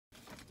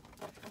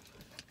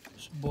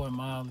Boy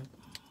Miley.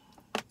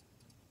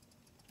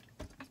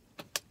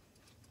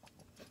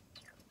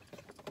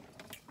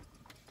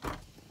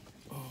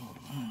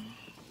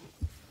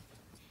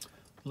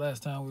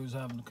 Last time we was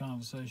having a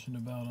conversation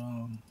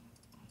about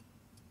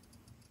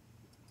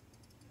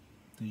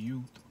the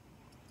youth,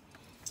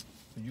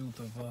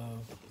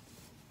 of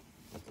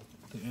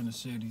the inner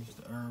cities,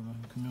 the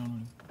urban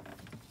community.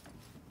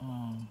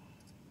 Um,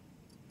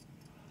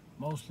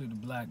 Mostly the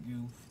black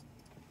youth,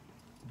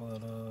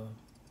 but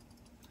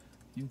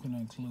you can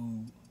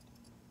include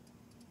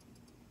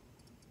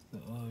the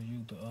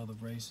youth of other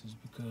races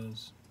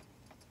because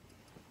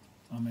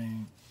I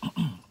mean.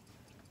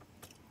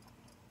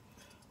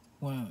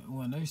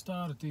 When they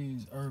started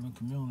these urban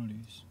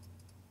communities,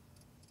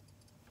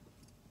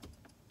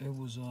 it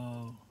was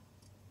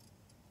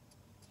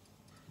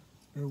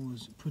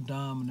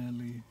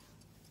predominantly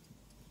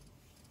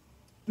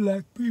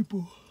black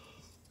people.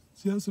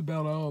 Just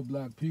about all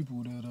black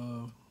people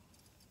that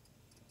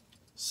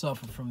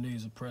suffer from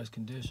these oppressed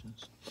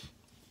conditions,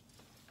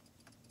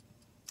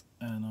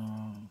 and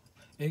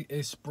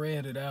it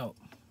spread it out.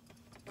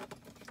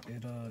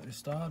 It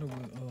started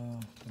with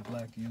the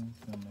black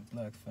youth and the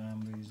black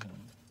families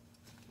and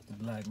the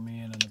black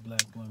men and the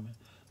black women,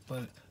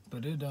 but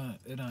it done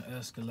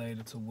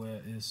escalated to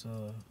where it's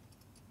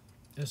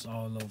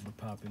all over the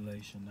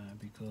population now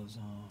because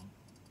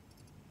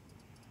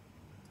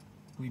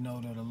we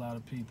know that a lot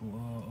of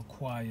people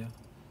acquire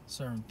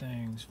certain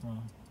things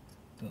from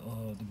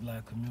the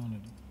black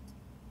community.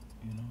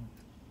 You know,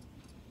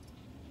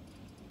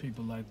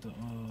 people like to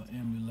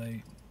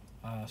emulate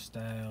our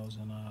styles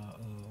and our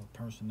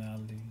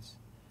personalities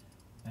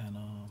and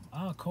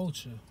our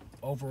culture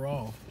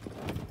overall.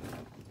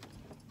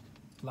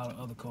 A lot of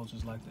other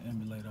cultures like to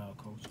emulate our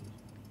culture,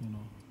 you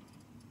know.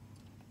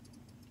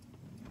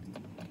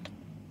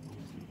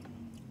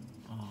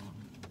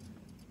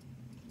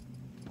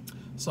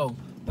 So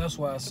that's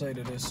why I say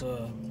that it's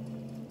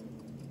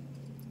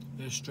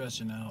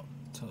stretching out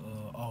to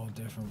all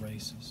different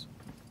races,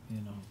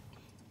 you know.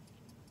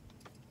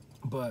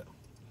 But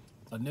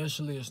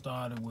initially, it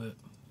started with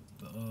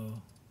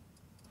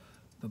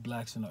the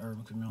blacks in the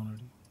urban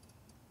community,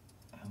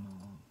 and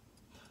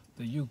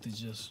the youth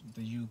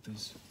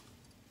is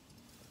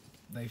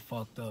they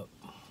fucked up.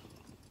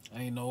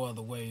 Ain't no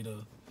other way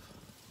to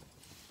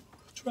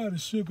try to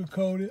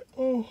sugarcoat it.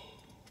 Oh,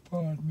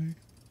 pardon me.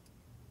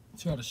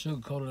 Try to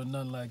sugarcoat it or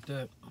nothing like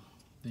that.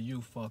 The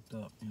youth fucked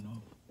up, you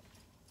know.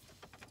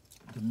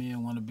 The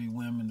men want to be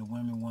women, the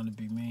women want to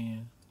be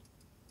men.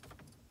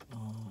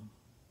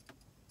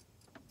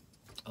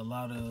 A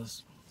lot of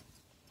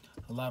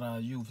our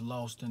youth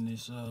lost in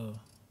this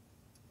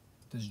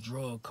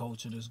drug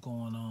culture that's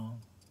going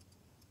on.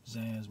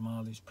 Xans,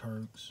 Molly's,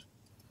 Perks,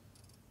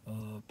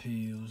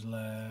 pills,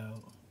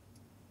 loud,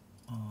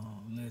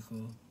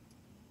 liquor,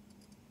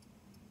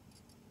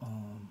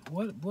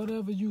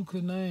 whatever you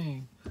could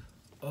name,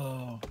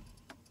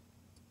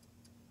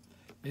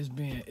 is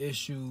being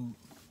issued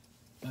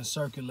and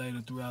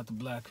circulated throughout the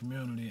black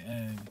community,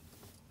 and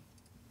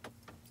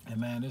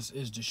man, it's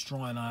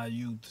destroying our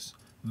youth's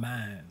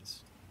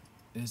minds.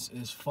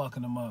 It's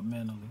fucking them up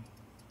mentally.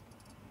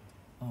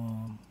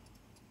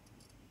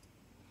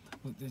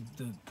 With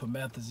the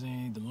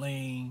promethazine, the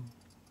lean,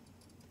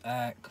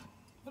 act,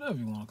 whatever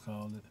you want to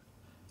call it.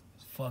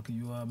 It's fucking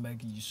you up,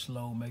 making you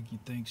slow, make you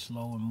think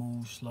slow and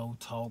move slow,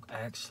 talk,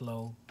 act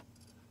slow.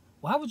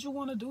 Why would you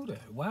want to do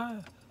that?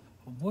 Why?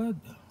 What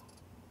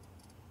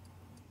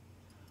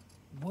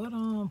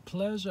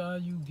pleasure are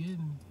you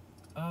getting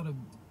out of,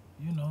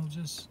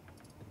 just,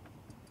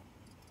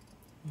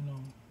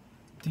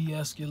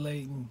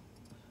 de-escalating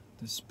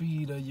the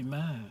speed of your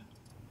mind?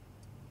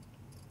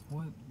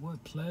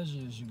 What pleasure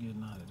is you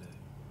getting out of that?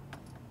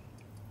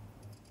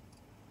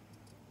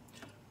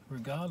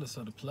 Regardless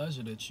of the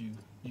pleasure that you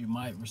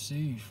might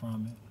receive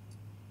from it,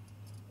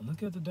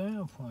 look at the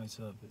down points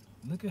of it.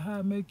 Look at how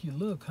it make you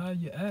look, how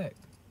you act,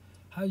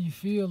 how you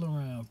feel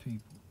around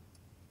people.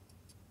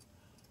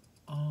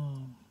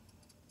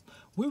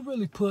 We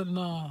really putting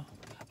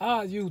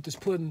our youth is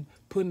putting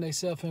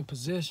themselves in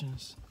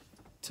positions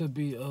to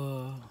be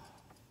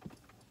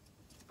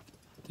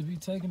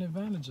taken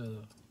advantage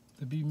of,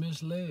 to be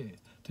misled,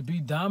 to be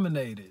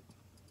dominated.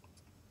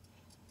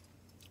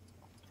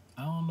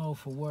 I don't know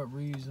for what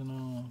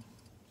reason.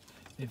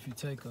 If you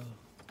take a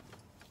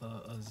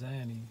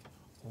Xanny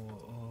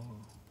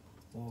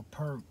or a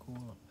perk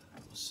or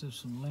sip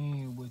some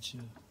lean with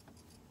your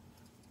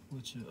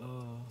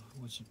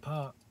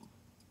pop,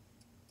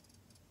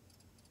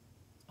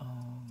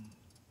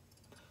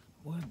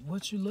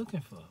 what you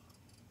looking for?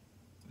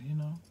 You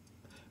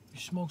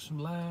smoke some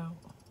loud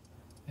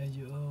and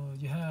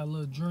you have a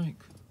little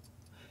drink.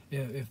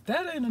 If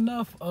that ain't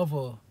enough of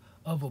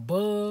a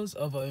buzz,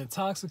 of an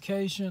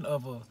intoxication,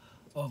 of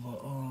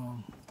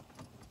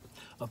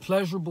a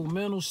pleasurable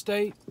mental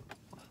state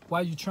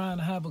while you're trying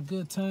to have a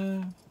good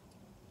time,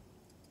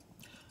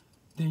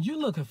 then you're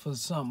looking for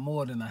something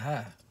more than a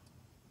high.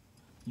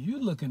 You're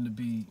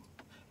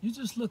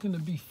just looking to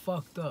be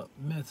fucked up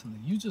mentally.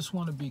 You just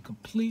want to be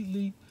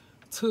completely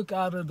took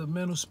out of the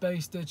mental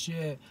space that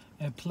you're at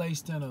and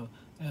placed in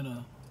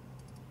an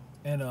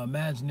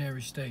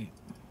imaginary state.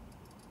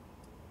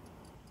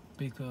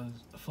 Because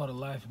for the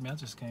life of me, I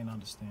just can't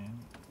understand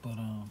it. But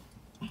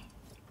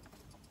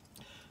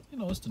you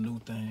know, it's the new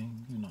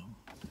thing. You know,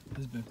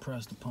 it's been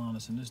pressed upon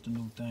us, and it's the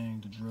new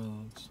thing, the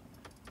drugs.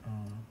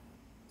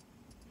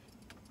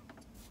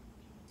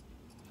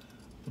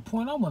 The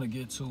point I want to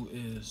get to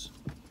is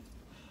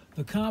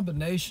the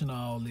combination of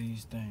all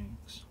these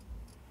things.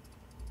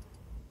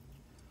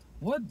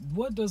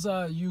 What does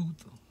our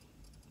youth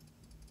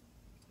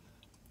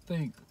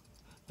think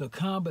the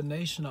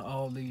combination of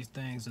all these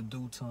things are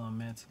due to them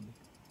mentally?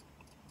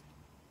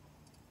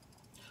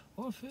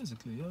 Or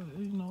physically,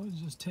 you know, it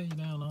just tear you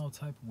down all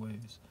type of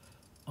ways.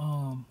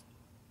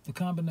 The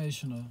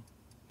combination of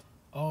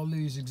all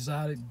these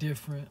exotic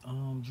different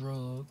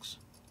drugs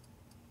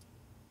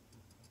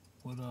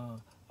with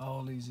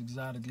all these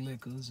exotic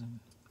liquors and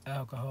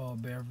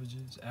alcoholic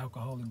beverages,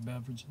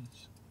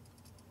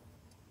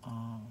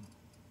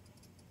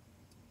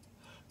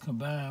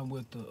 combined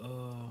with the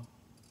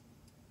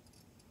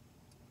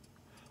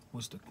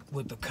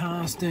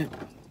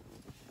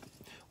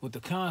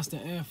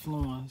constant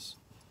influence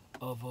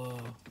of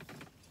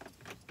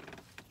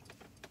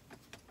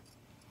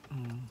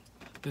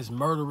this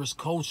murderous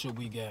culture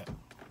we got.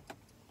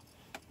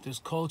 This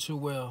culture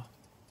where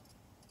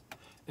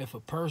if a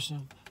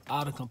person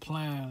out of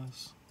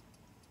compliance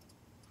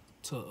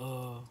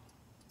to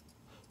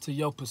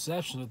your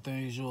perception of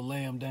things, you'll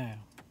lay them down.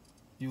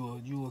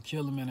 You will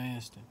kill them in an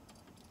instant.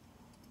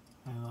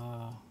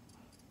 And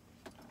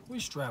we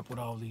strapped with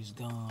all these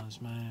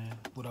guns, man.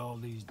 With all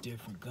these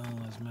different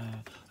guns,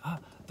 man. Our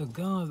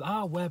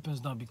weapons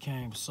done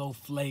became so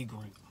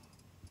flagrant.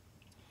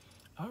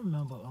 I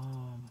remember,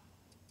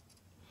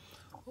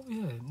 what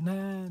we had,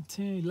 9,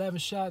 10, 11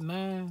 shot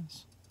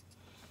 9s.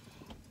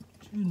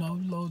 You know,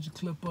 you load your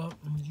clip up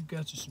and you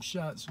got you some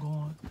shots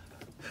going.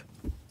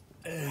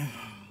 And,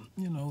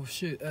 you know, if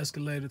shit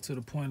escalated to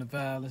the point of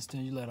violence,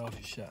 then you let off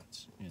your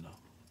shots, you know.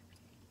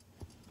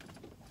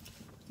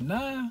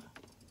 Now,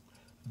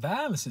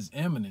 violence is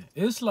imminent.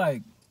 It's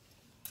like,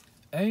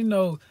 ain't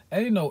no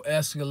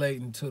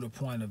escalating to the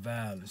point of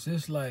violence.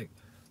 It's like,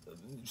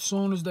 as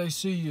soon as they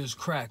see you, it's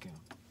cracking,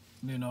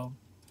 you know.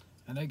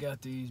 And they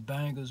got these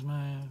bangers,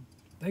 man.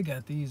 They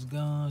got these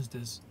guns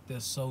that's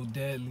so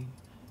deadly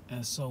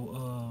and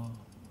so,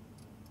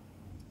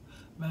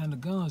 man, the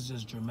guns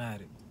just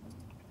dramatic.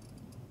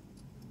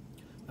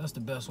 That's the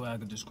best way I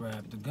could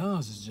describe it. The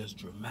guns is just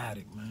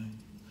dramatic, man.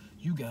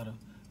 You gotta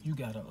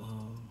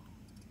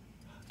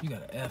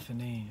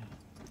effing in,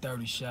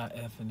 30 shot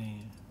effing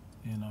in,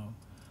 you know,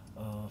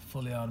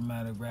 fully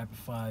automatic rapid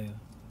fire,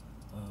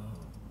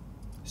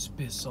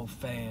 spit so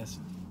fast,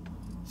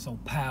 so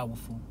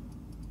powerful,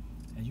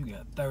 and you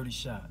got 30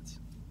 shots.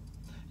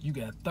 You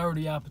got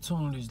 30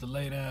 opportunities to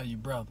lay down your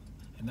brother,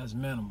 and that's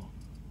minimal,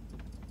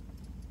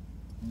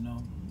 you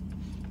know,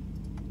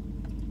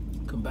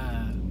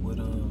 combined with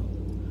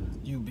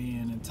you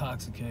being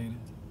intoxicated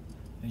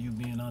and you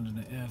being under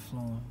the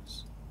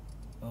influence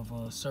of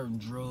certain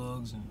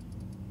drugs and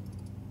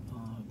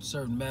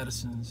certain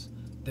medicines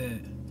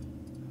that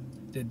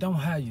don't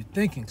have you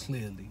thinking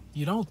clearly.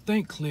 You don't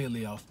think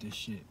clearly off this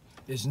shit.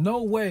 There's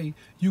no way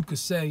you could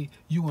say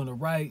you in the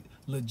right,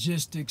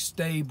 logistic,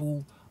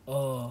 stable,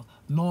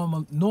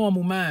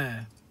 normal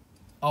mind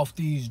off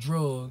these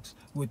drugs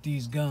with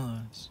these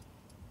guns.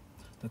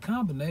 The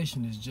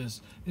combination is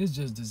just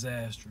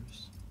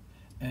disastrous.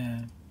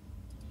 And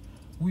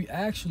we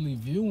actually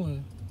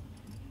viewing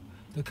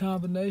the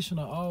combination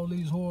of all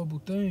these horrible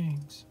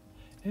things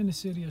in the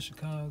city of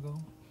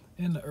Chicago,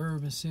 in the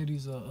urban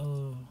cities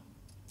of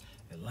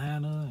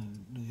Atlanta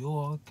and New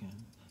York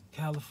and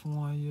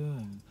California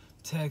and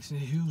Texas,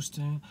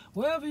 Houston,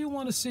 wherever you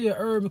want to see an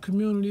urban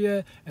community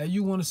at and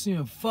you want to see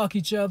them fuck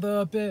each other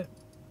up at,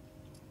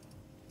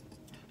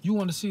 you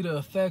want to see the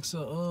effects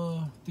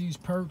of these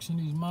perks and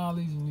these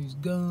mollies and these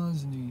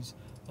guns and these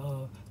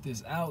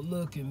this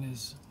outlook and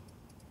this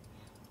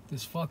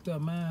fucked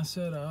up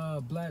mindset of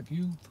our black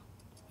youth,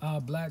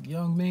 our black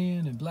young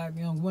men and black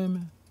young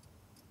women.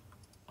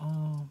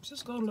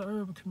 Just go to the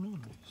urban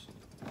communities.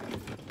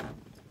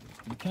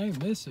 You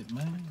can't miss it,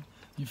 man.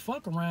 You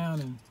fuck around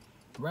and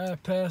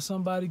ride past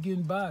somebody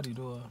getting bodied,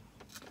 or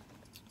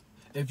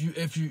if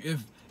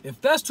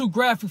that's too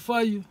graphic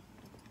for you,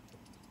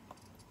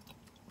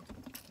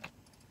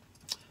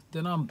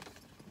 then I'm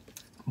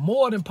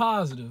more than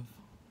positive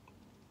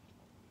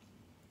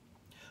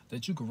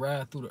that you could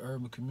ride through the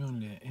urban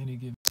community at any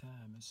given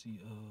time and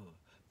see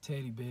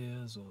teddy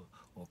bears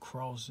or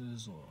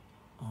crosses or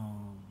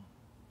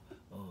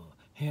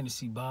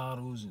Hennessy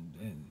bottles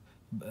and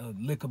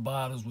liquor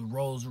bottles with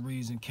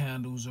rosaries and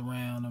candles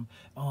around them.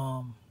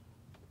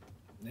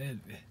 At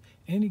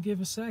any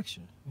given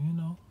section, you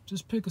know,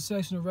 just pick a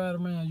section to ride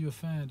around, you'll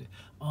find it.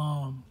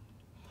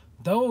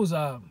 Those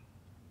are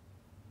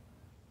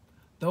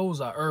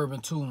urban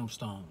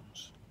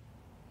tombstones.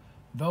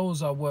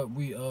 Those are what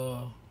we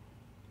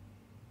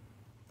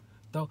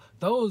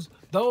those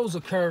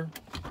occur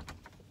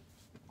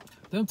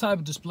them type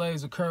of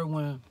displays occur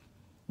when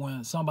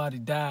somebody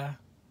die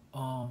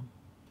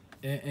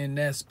in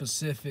that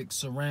specific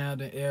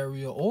surrounding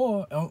area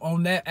or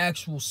on that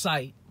actual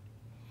site,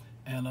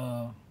 and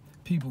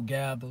people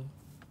gather,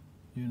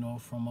 you know,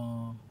 from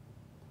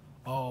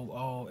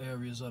all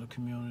areas of the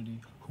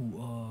community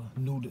who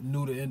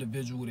knew the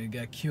individual that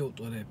got killed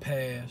or that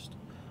passed,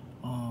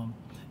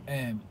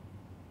 and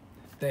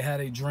they had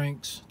their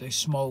drinks, they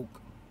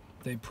smoke,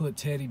 they put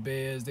teddy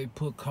bears, they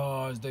put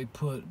cards, they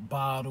put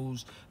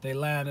bottles, they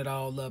line it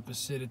all up and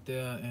sit it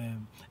there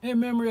and in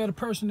memory of the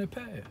person that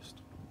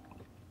passed.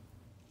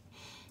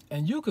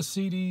 And you could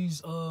see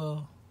these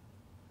little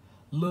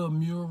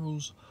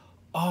murals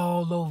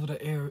all over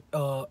the area,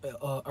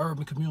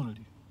 urban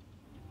community.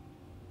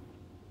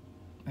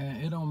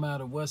 And it don't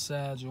matter what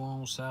side you're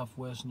on,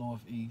 southwest,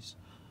 northeast,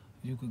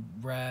 you could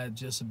ride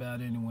just about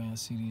anywhere and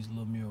see these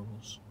little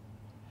murals.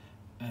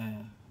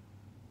 And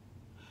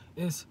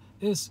it's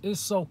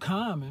so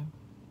common.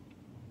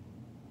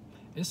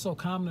 It's so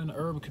common in the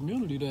urban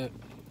community that,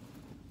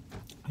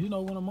 you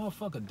know, when a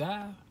motherfucker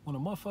die, when a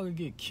motherfucker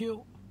get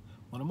killed,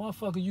 when a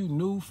motherfucker you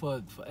knew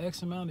for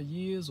X amount of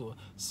years or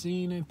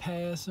seen in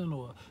passing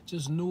or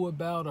just knew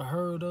about or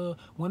heard of,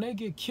 when they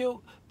get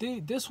killed,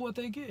 this what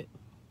they get.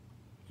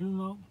 You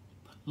know,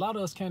 a lot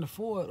of us can't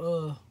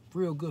afford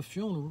real good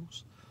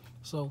funerals,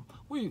 so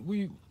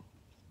we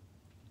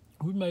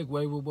make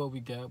way with what we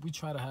got. We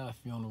try to have a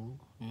funeral,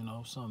 you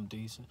know, something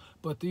decent.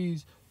 But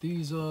these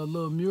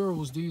little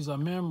murals, these are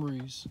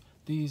memories.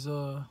 These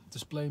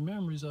display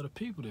memories of the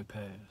people that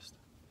passed,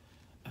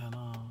 and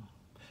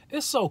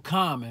it's so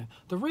common.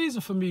 The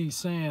reason for me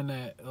saying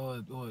that,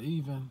 or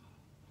even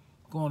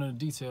going into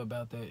detail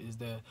about that, is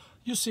that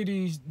you see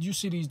these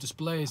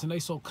displays, and they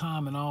so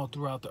common all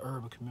throughout the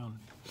urban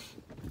community.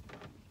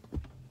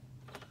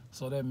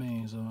 So that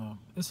means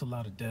it's a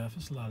lot of death,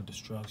 it's a lot of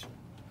destruction,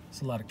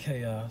 it's a lot of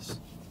chaos,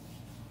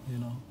 you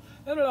know.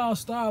 And it all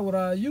started with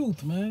our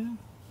youth, man.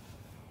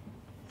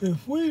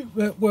 If we,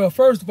 well,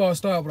 first of all,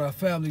 start with our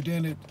family,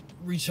 then it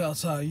reach out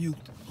to our youth.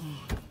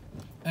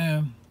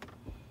 And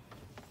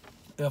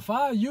if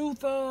our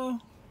youth,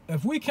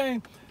 if we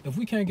can't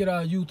get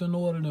our youth in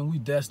order, then we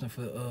destined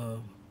for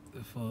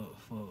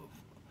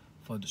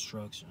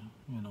destruction,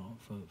 you know,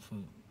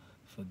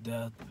 for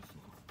death.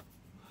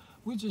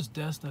 We just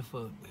destined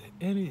for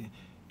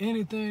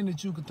anything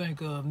that you could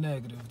think of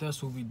negative.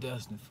 That's what we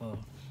destined for.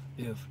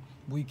 If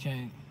we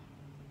can't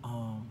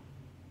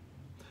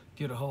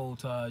get a hold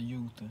to our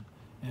youth and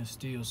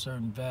instill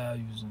certain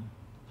values and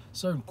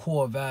certain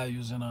core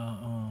values in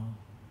our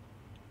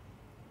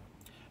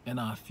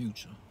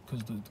future,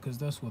 because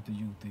that's what the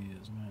youth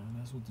is, man.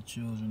 That's what the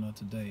children of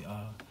today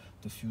are,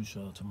 the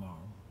future of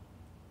tomorrow.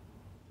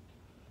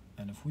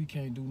 And if we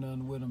can't do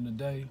nothing with them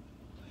today,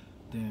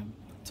 then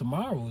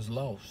tomorrow is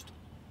lost.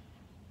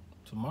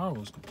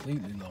 Tomorrow is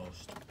completely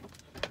lost.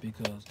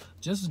 Because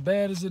just as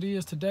bad as it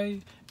is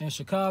today, in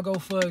Chicago,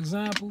 for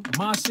example,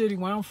 my city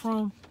where I'm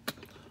from,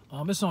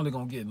 it's only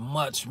gonna get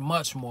much,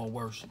 much more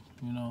worse,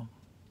 you know.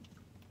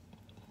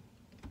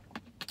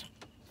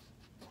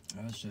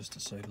 That's just to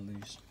say the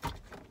least.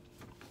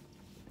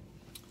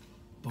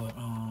 But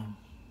I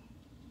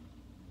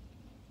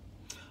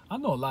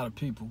know a lot of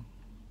people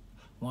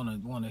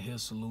wanna hear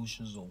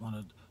solutions, or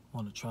wanna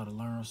try to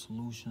learn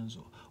solutions,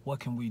 or what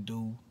can we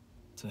do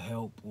to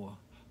help, or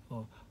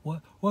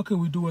what can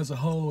we do as a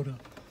whole to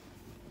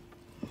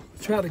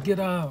try to get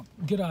our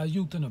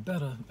youth in a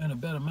better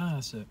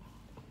mindset.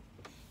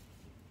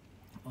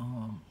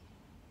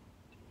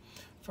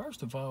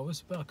 First of all,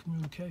 it's about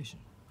communication.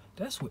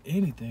 That's with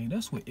anything.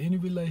 That's with any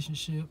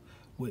relationship,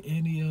 with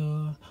any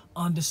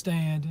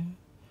understanding.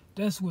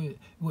 That's with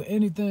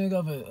anything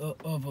of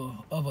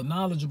a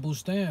knowledgeable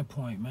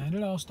standpoint, man.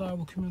 It all starts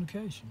with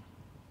communication.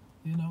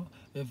 You know,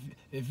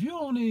 if you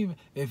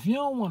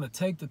don't want to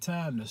take the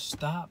time to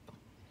stop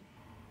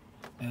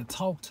and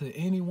talk to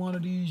any one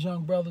of these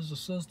young brothers or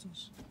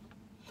sisters,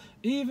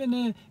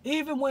 even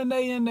when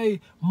they in their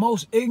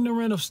most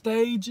ignorant of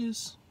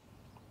stages,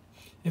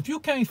 if you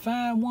can't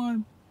find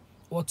one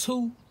or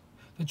two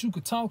that you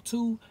could talk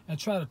to and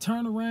try to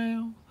turn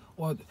around,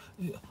 or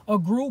a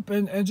group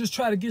and just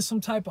try to get some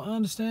type of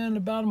understanding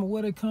about them or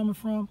where they're coming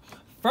from,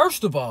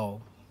 first of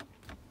all,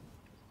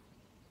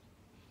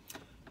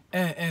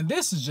 and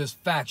this is just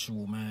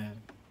factual,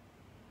 man,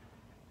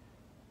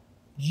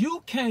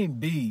 you can't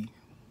be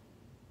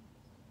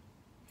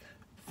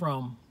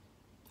from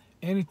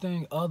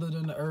anything other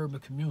than the urban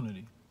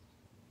community.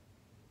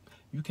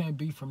 You can't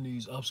be from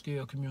these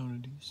upscale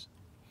communities.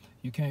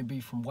 You can't be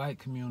from white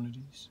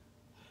communities.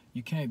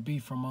 You can't be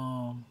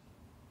from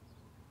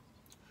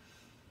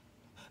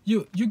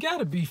you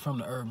gotta be from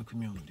the urban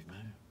community,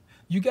 man.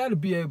 You gotta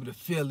be able to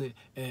feel it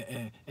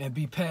and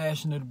be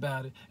passionate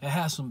about it and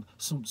have some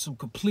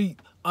complete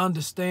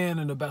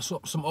understanding about,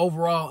 some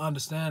overall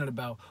understanding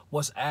about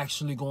what's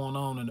actually going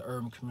on in the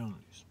urban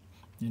communities.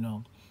 You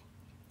know,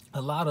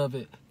 a lot of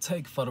it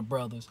take for the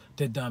brothers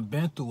that done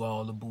been through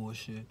all the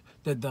bullshit,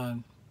 that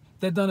done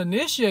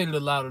initiated a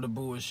lot of the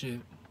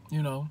bullshit,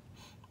 you know,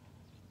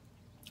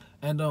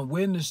 and done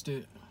witnessed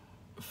it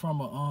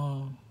from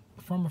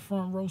a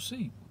front row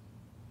seat.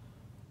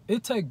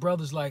 It take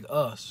brothers like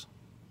us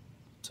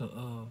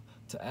to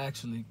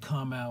actually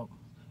come out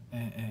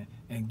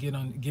and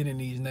get in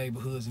these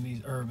neighborhoods, in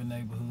these urban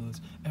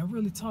neighborhoods, and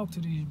really talk to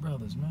these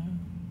brothers, man,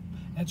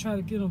 and try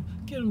to get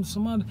them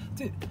some other.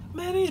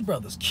 Man, these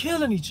brothers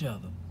killing each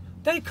other.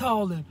 They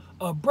calling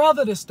a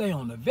brother to stay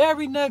on the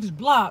very next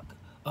block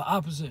of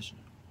opposition.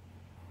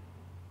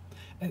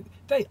 And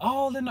they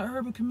all in the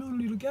urban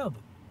community together.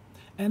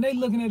 And they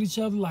looking at each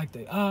other like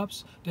they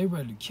ops. They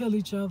ready to kill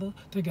each other.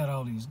 They got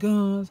all these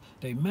guns.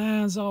 They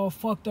minds all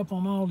fucked up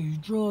on all these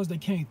drugs. They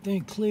can't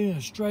think clear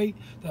and straight.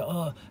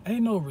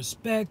 Ain't no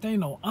respect. Ain't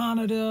no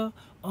honor there.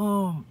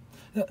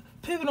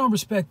 People don't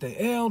respect their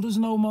elders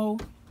no more.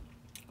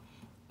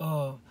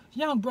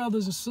 Young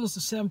brothers and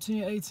sisters,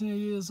 17, 18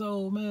 years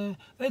old, man,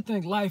 they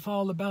think life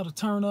all about a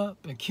turn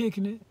up and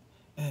kicking it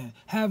and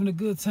having a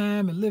good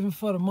time and living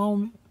for the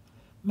moment.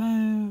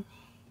 Man,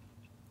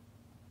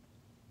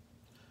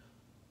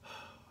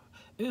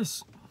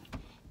 it's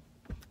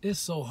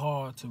so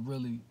hard to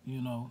really,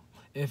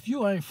 if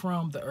you ain't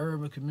from the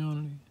urban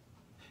community,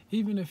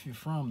 even if you're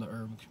from the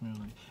urban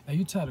community, and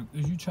you try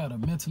to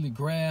mentally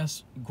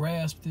grasp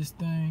this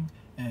thing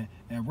and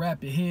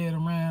wrap your head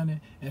around it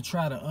and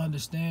try to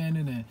understand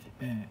it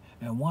and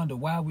wonder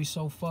why we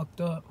so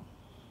fucked up.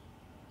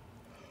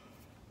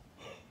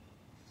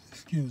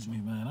 Excuse me,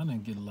 man. I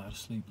didn't get a lot of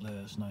sleep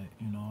last night.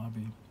 I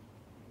be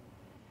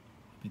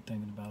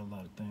thinking about a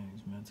lot of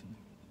things mentally.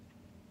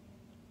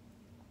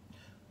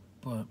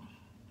 But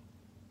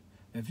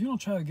if you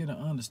don't try to get an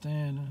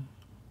understanding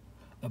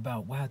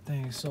about why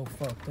things so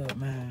fucked up,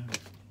 man,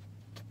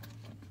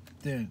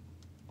 then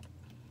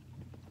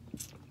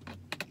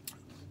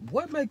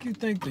what make you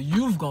think the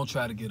youth gonna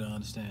try to get an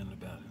understanding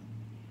about it?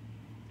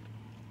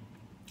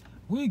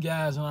 We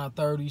guys in our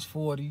 30s,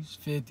 40s,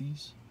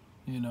 50s,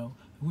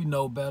 we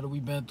know better. We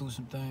been through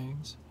some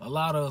things. A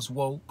lot of us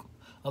woke.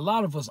 A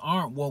lot of us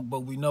aren't woke, but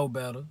we know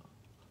better.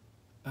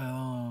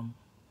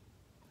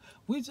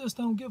 We just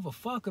don't give a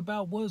fuck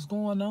about what's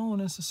going on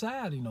in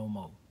society no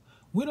more.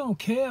 We don't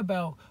care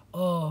about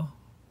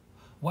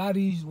why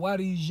these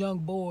young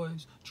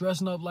boys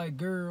dressing up like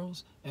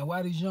girls, and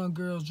why these young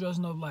girls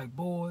dressing up like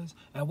boys,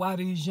 and why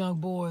these young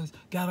boys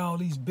got all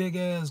these big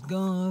ass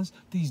guns,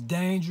 these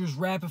dangerous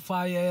rapid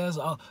fire ass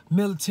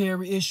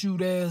military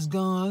issued ass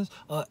guns,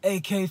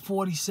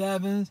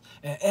 AK-47s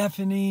and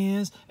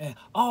F&Ns and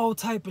all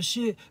type of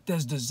shit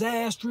that's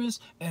disastrous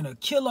and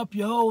kill up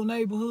your whole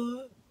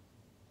neighborhood.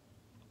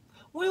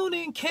 We don't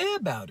even care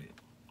about it.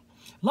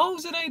 Long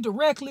as it ain't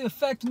directly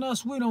affecting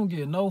us, we don't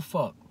give no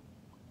fuck.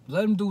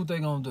 Let them do what they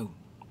gonna do.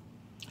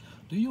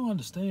 Do you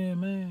understand,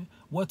 man,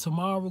 what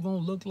tomorrow gonna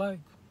look like?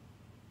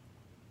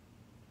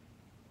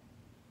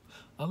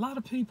 A lot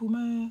of people,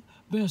 man,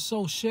 been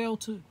so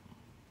sheltered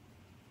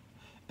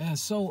and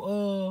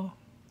so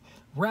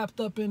wrapped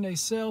up in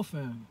themselves,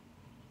 and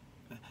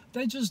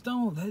they just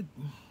don't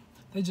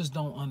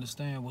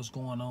understand what's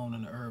going on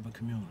in the urban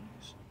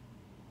communities.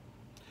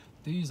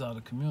 These are the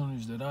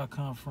communities that I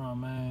come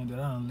from, man, that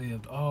I done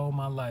lived all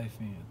my life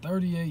in.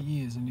 38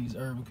 years in these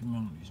urban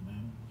communities,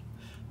 man.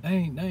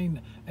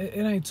 It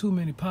ain't too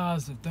many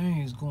positive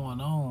things going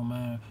on,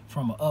 man,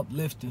 from an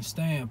uplifting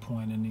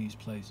standpoint in these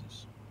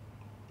places.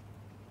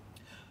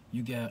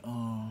 You got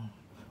the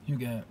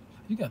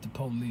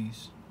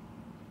police.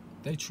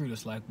 They treat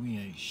us like we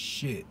ain't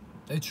shit.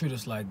 They treat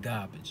us like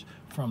garbage.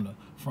 From the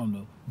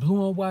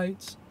blue and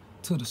whites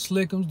to the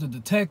slickums, the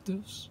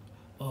detectives,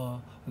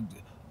 to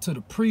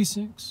the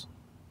precincts,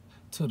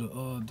 to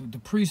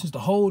the precincts, the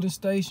holding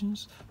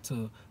stations,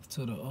 to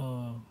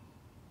the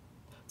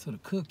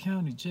Cook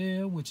County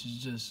Jail, which is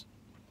just,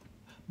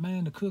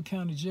 man, the Cook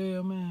County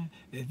Jail, man.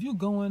 If you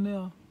go in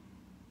there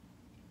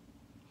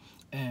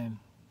and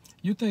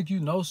you think you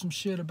know some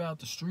shit about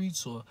the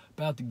streets or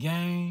about the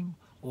game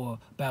or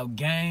about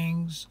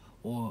gangs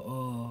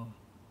or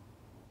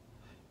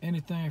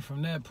anything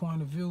from that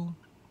point of view,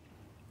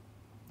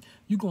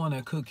 you go in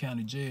that Cook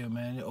County Jail,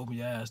 man, it open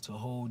your eyes to a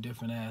whole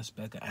different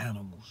aspect of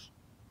animals,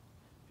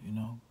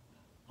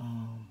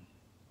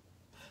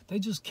 They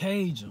just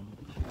cage them.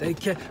 They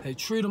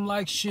treat them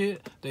like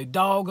shit. They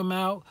dog them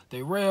out.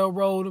 They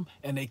railroad them,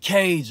 and they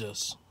cage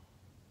us.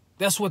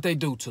 That's what they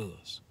do to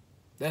us.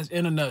 That's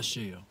in a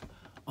nutshell.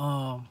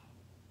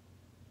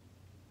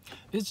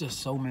 It's just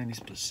so many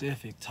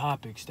specific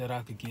topics that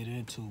I could get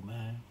into,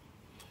 man.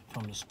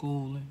 From the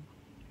schooling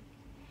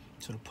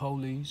to the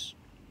police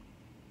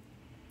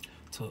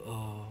to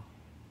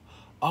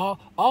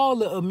all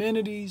the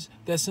amenities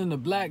that's in the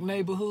black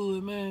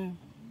neighborhood, man,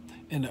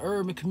 in the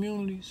urban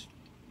communities.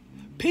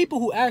 People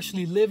who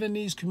actually live in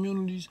these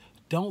communities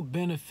don't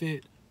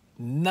benefit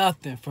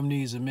nothing from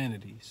these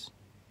amenities.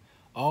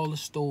 All the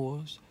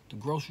stores, the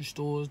grocery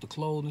stores, the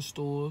clothing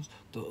stores,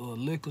 the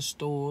liquor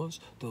stores,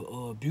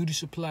 the beauty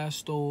supply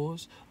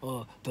stores,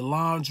 the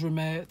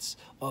laundromats,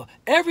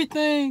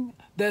 everything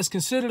that's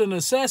considered a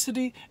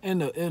necessity in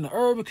the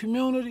urban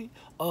community,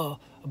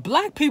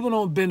 black people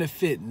don't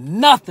benefit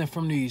nothing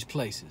from these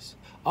places.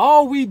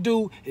 All we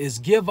do is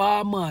give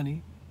our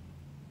money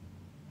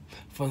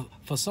for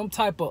some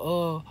type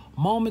of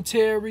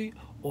momentary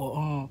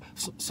or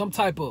some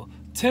type of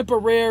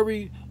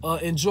temporary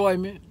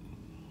enjoyment.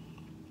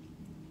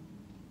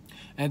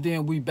 And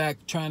then we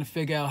back trying to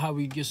figure out how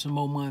we get some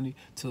more money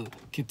to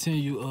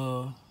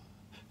continue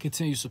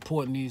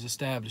supporting these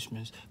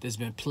establishments that's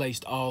been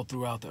placed all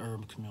throughout the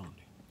urban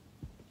community,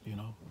 you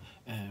know.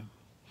 And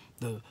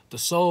the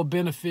sole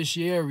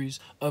beneficiaries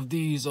of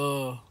these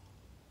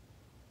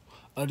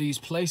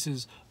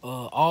places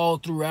all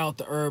throughout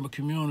the urban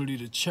community,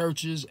 the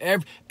churches,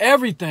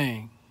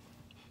 everything.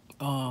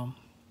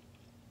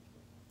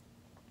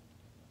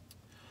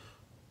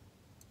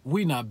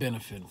 We not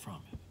benefiting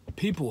from it.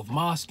 People of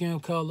my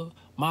skin color,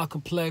 my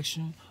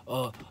complexion,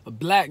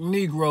 black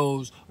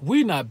Negroes,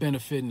 we not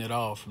benefiting at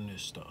all from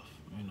this stuff.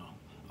 You know,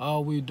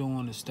 all we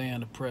doing is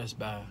staying oppressed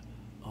by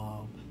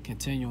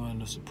continuing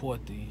to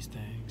support these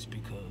things,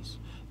 because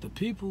the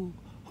people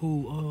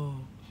who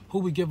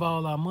we give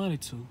all our money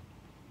to,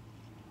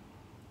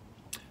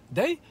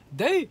 they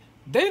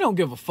don't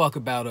give a fuck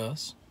about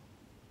us.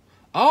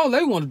 All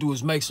they want to do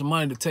is make some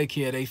money to take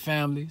care of their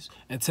families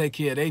and take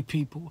care of their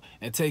people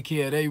and take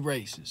care of their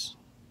races.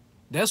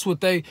 That's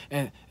what their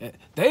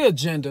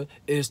agenda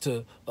is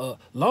to,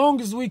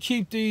 long as we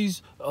keep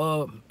these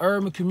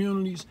urban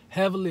communities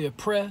heavily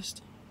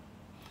oppressed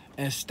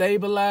and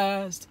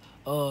stabilized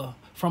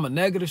from a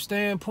negative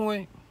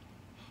standpoint,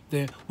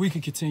 then we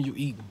can continue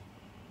eating.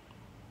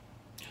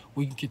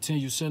 We can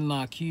continue sending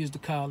our kids to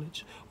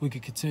college. We can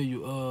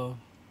continue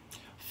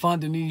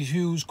funding these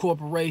huge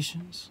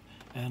corporations.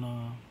 And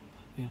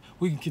you know,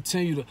 we can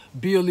continue to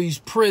build these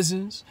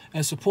prisons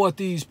and support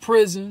these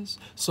prisons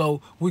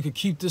so we could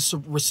keep this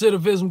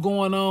recidivism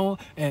going on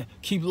and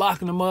keep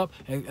locking them up.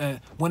 And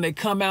when they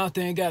come out,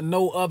 they ain't got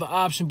no other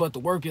option but to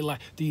work at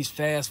like these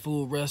fast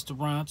food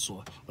restaurants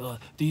or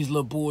these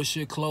little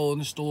bullshit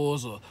clothing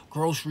stores or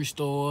grocery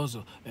stores.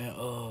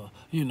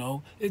 You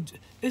know,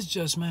 it's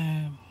just,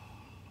 man,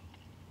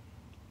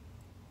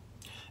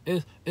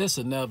 it's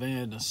a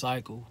never-ending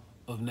cycle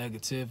of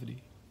negativity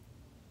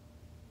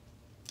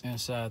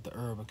inside the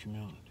urban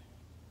community.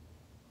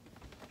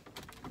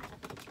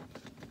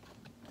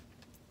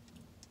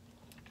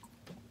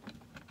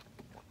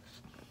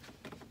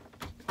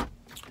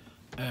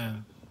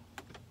 And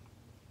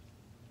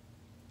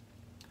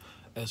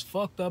as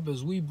fucked up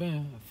as we've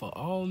been for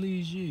all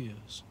these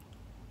years,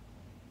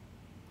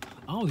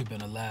 I only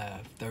been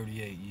alive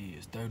 38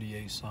 years,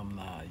 38 something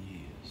odd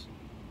years.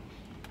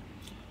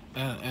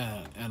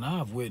 And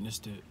I've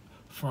witnessed it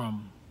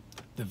from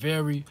the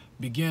very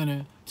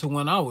beginning to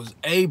when I was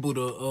able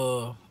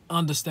to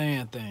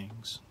understand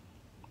things.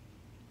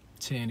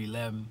 10,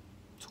 11,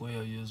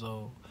 12 years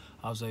old,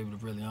 I was able to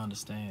really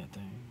understand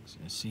things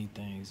and see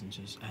things and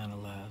just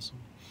analyze them.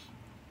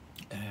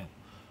 And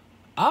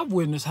I've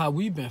witnessed how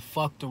we've been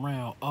fucked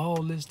around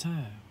all this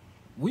time.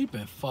 We've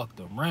been fucked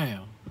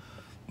around.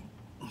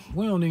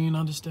 We don't even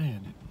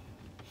understand it.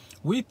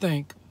 We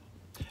think,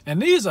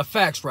 and these are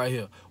facts right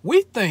here,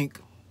 we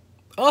think,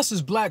 us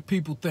as black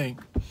people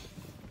think,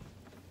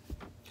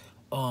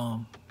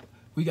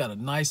 we got a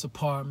nice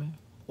apartment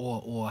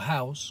or a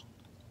house,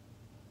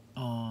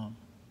 and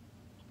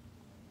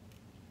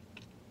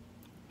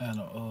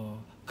a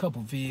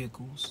couple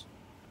vehicles,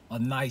 a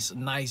nice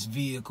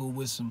vehicle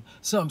with some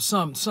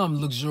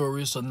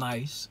luxurious or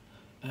nice,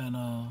 and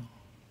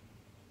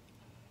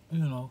you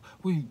know,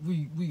 we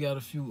got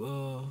a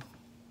few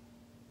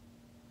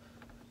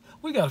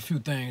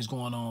things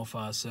going on for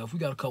ourselves. We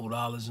got a couple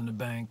dollars in the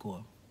bank,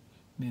 or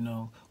you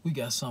know, we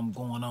got something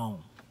going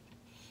on.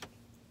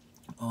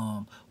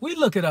 We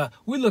look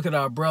at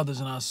our brothers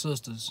and our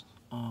sisters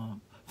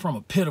from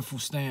a pitiful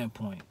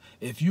standpoint.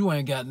 If you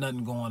ain't got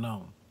nothing going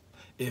on,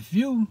 if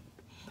you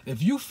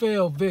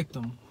fell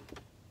victim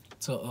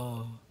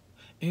to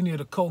any of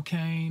the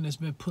cocaine that's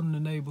been put in the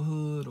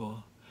neighborhood,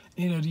 or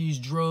any of these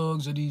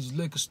drugs or these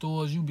liquor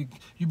stores, you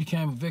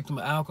became a victim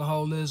of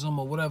alcoholism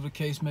or whatever the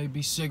case may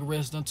be.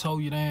 Cigarettes done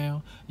tore you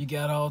down. You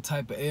got all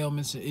type of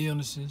ailments and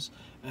illnesses,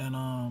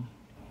 and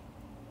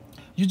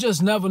you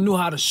just never knew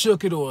how to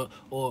shook it, or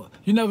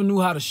you never knew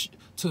how to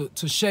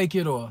shake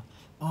it, or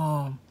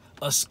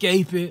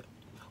escape it,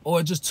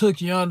 or it just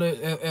took you under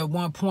at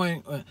one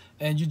point,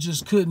 and you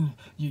just couldn't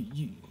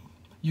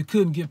you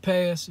couldn't get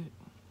past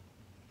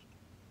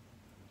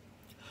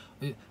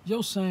it.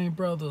 Your same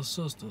brother or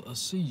sister will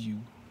see you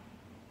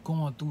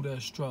going through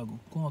that struggle,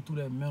 going through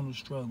that mental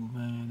struggle,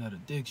 man, that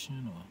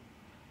addiction, or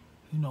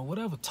you know,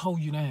 whatever tore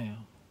you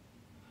down,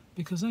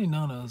 because ain't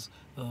none of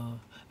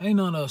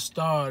us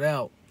started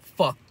out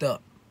fucked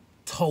up,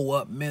 tore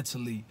up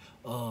mentally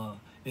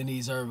in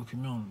these urban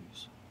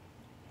communities.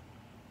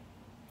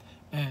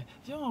 And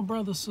your own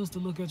brother or sister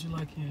look at you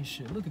like you ain't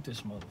shit. Look at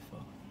this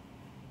motherfucker.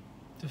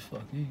 This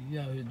fuck, you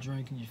out here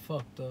drinking, you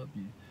fucked up,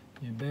 you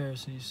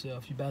embarrassing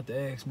yourself, you about to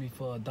ask me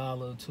for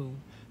 $1 or $2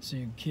 so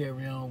you can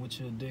carry on with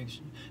your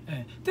addiction.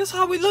 And this is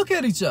how we look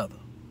at each other.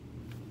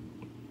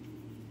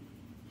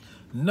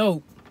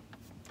 Note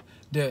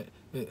that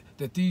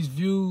these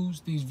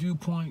views, these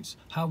viewpoints,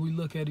 how we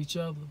look at each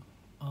other,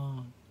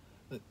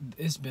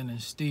 it's been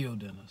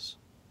instilled in us.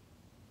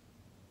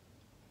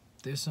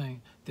 This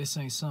ain't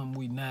something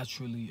we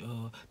naturally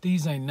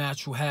these ain't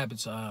natural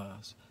habits of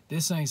ours.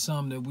 This ain't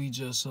something that we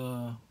just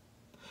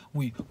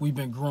we've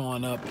been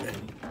growing up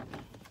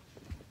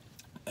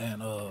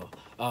and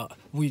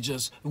we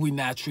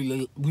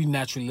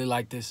naturally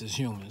like this as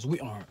humans. We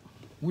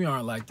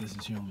aren't like this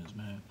as humans,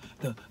 man.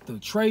 The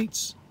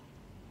traits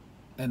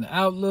and the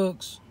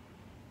outlooks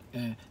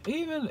and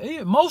even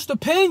most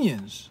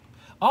opinions,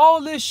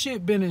 all this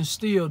shit been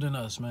instilled in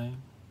us,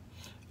 man.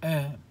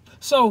 And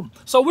so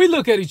we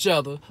look at each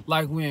other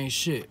like we ain't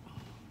shit.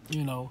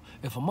 You know,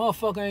 if a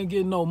motherfucker ain't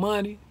getting no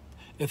money,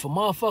 if a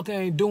motherfucker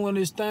ain't doing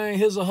his thing,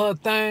 his or her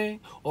thing,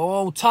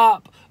 or on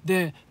top,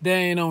 then they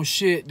ain't on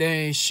shit, they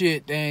ain't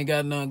shit, they ain't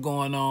got nothing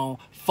going on,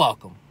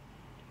 fuck them.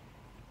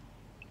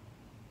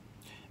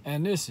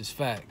 And this is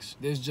facts.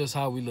 This is just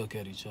how we look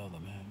at each other,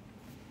 man.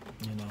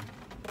 You know?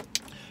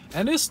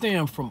 And this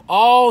stems from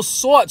all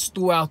sorts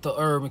throughout the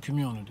urban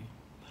community.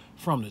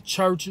 From the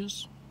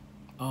churches,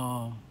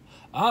 the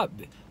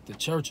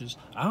churches,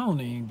 I don't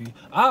even be,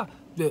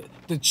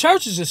 the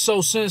churches is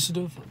so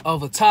sensitive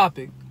of a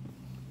topic,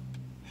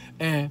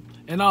 and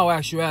in all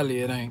actuality,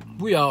 it ain't.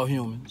 We all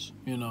humans,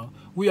 you know.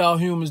 We all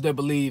humans that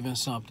believe in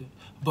something.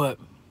 But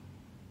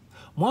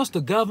once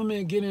the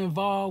government get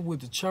involved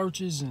with the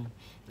churches and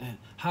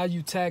how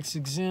you tax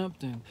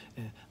exempt and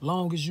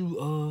long as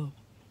you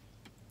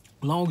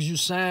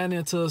sign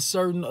into a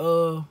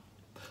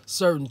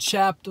certain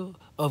chapter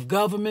of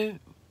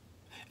government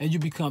and you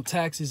become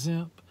tax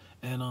exempt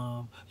and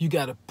you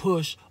gotta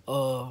push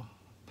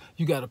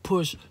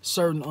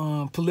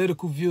certain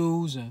political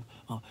views and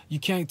you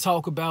can't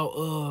talk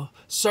about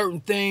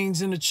certain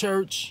things in the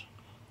church.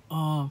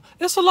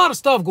 There's a lot of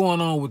stuff going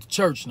on with the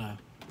church now,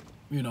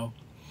 you know.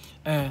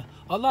 And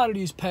a lot of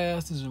these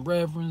pastors and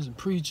reverends and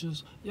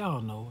preachers,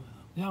 y'all know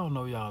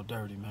y'all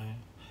dirty, man.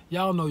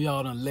 Y'all know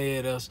y'all done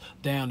led us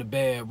down the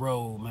bad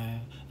road,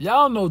 man.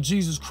 Y'all know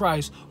Jesus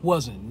Christ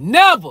wasn't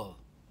never.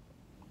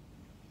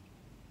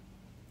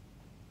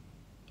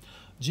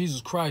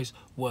 Jesus Christ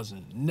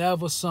wasn't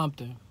never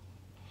something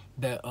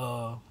that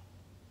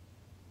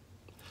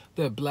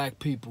that black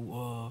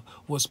people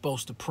was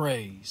supposed to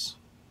praise.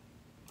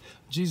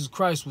 Jesus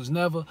Christ was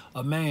never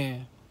a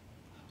man.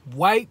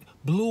 White,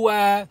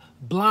 blue-eyed,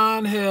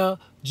 blonde hair,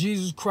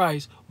 Jesus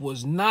Christ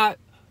was not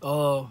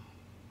the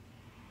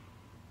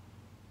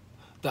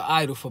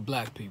idol for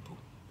black people.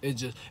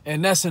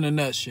 And that's in a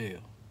nutshell.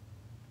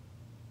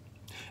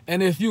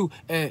 And if you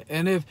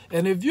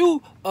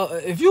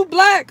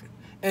black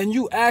and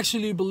you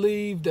actually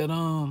believe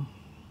that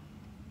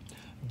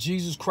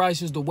Jesus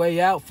Christ is the way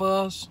out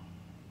for us,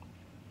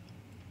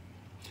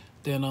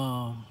 then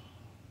I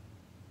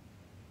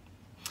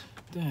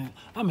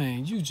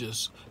mean you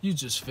just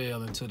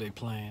fail into their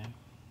plan.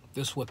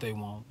 That's what they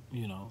want,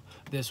 you know.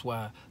 That's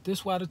why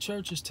the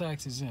church is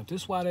tax exempt.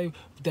 That's why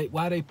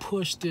they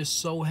push this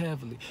so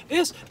heavily.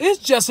 It's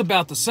just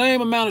about the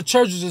same amount of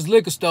churches as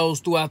liquor stores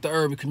throughout the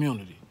urban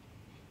community.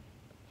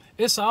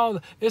 It's all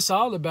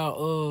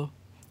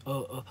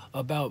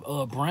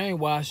about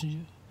brainwashing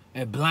you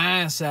and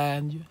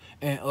blindsiding you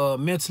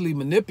and mentally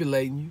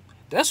manipulating you.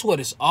 That's what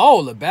it's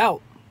all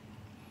about.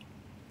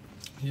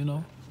 You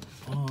know.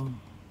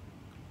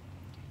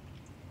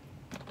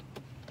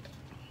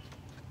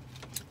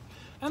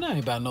 And I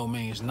ain't by no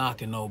means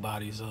knocking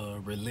nobody's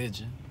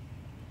religion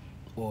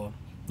or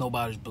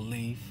nobody's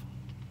belief,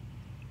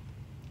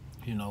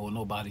 you know, or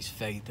nobody's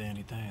faith or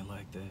anything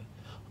like that.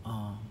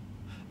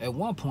 At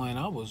one point,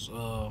 I was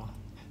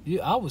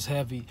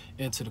heavy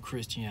into the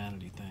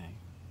Christianity thing.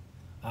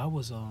 I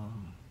was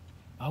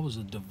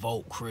a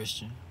devout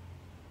Christian.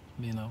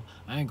 You know,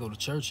 I ain't go to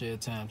church every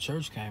time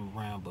church came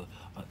around, but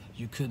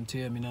you couldn't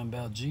tell me nothing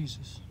about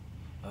Jesus.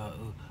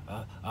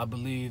 I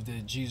believe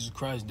that Jesus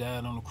Christ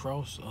died on the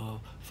cross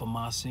for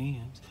my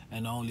sins,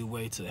 and the only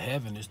way to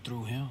heaven is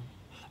through him.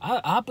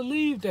 I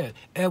believe that.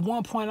 At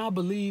one point, I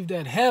believed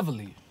that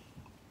heavily,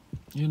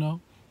 you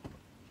know.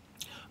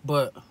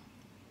 But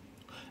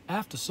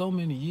after so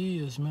many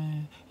years,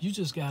 man, you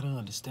just got to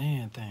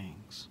understand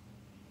things.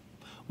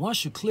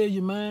 Once you clear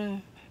your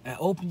mind and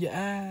open your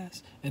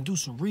eyes and do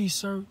some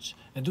research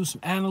and do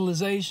some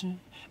analyzation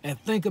and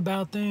think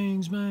about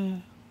things,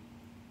 man,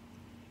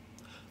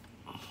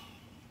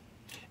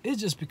 it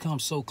just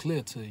becomes so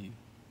clear to you.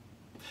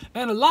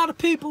 And a lot of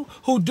people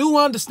who do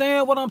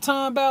understand what I'm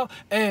talking about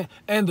and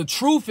the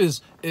truth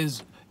is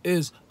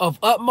of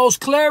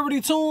utmost clarity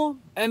to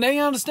them and they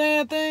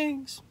understand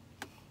things,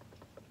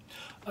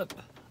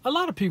 a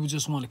lot of people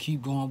just want to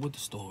keep going with the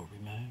story,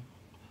 man.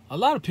 A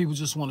lot of people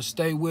just want to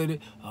stay with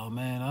it. Oh,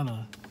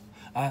 man,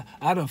 I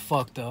done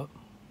fucked up.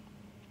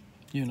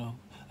 You know,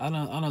 I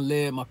done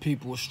led my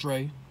people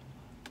astray.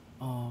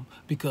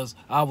 Because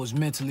I was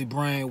mentally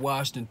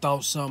brainwashed and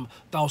thought some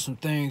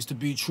things to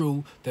be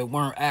true that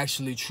weren't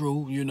actually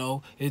true. You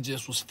know, it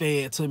just was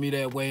fed to me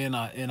that way, and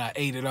I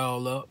ate it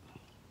all up.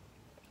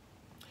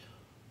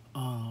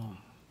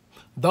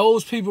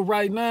 Those people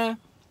right now,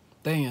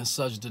 they in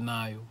such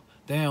denial.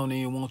 They don't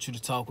even want you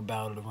to talk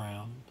about it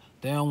around them.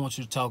 They don't want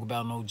you to talk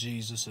about no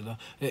Jesus.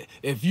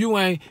 If you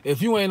ain't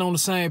on the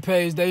same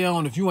page they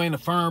on, if you ain't a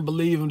firm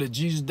believer that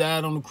Jesus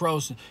died on the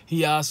cross and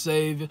he our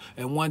savior,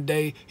 and one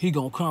day he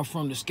gonna come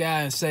from the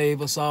sky and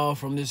save us all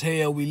from this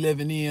hell we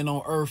living in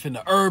on earth in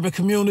the urban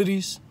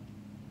communities.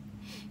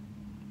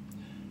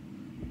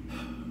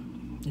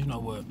 You know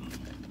what?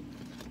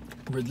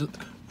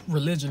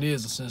 Religion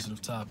is a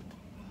sensitive topic.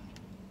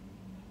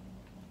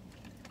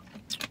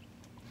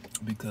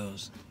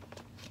 Because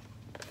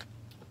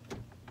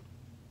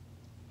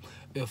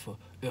if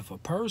a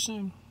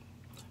person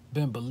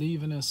been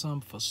believing in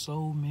something for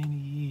so many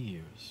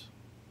years,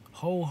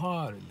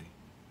 wholeheartedly,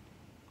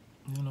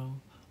 you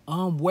know,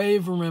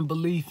 unwavering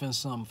belief in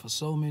something for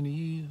so many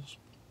years,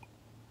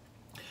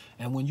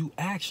 and when you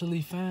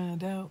actually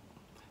find out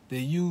that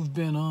you've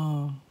been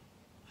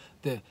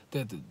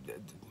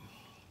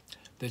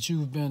that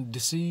you've been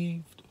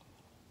deceived,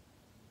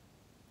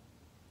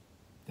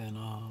 then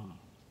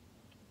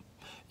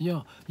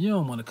you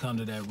don't want to come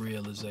to that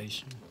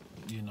realization,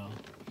 you know.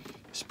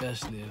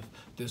 Especially if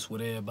this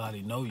what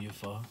everybody know you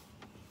for,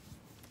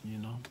 you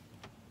know.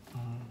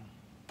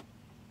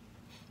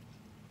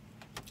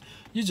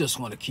 You just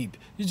want to keep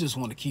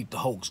the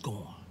hoax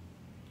going,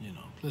 you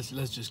know.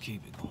 Let's just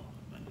keep it going,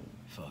 man.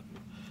 Fuck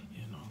it,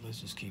 you know. Let's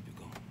just keep it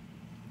going.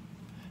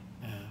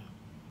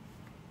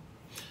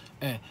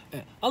 And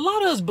a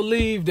lot of us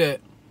believe that.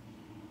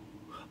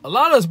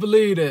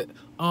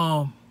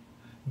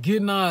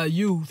 Getting our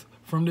youth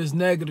from this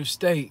negative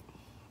state.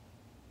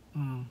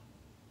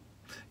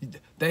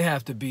 They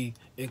have to be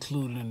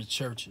included in the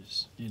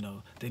churches, you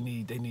know. They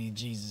need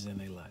Jesus in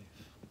their life.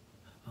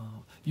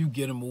 You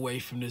get them away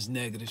from this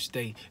negative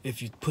state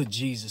if you put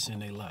Jesus in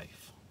their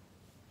life.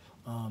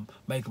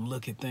 Make them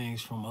look at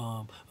things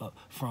from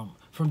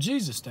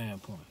Jesus'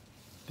 standpoint,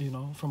 you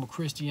know, from a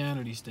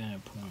Christianity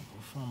standpoint,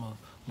 or from a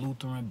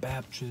Lutheran,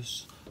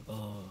 Baptist,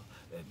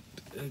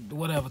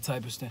 whatever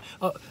type of stand.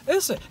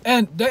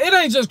 It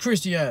ain't just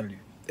Christianity.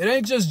 It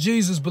ain't just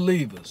Jesus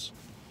believers.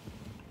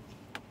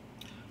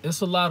 It's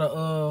a lot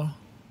of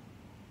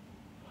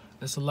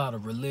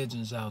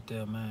religions out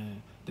there,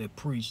 man, that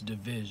preach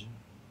division.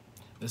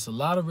 There's a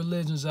lot of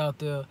religions out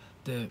there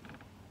that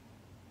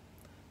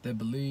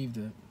believe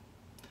that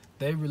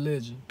their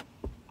religion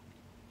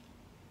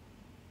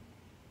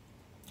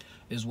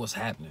is what's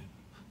happening.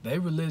 Their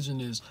religion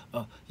is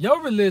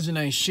your religion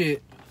ain't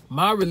shit.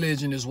 My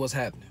religion is what's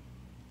happening.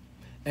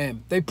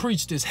 And they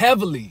preach this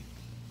heavily.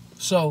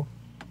 So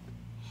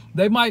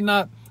they might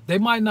not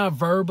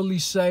verbally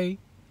say,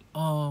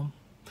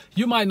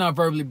 you might not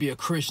verbally be a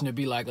Christian and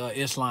be like,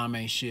 Islam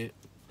ain't shit.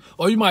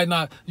 Or you might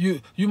not,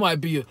 you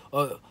might be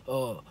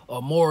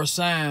a moral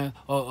science,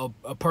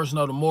 a person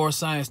of the moral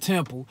science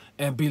temple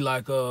and be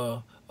like,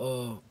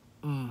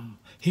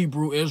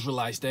 Hebrew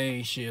Israelites, they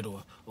ain't shit,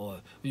 or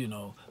you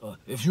know,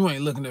 if you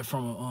ain't looking at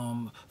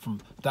from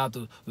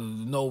Dr.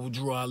 Noble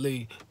Drew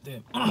Ali,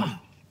 then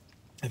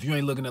if you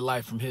ain't looking at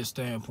life from his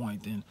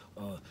standpoint, then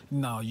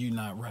no, you're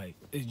not right.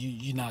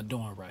 You're not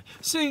doing right.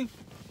 See,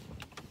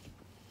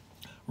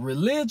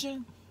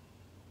 religion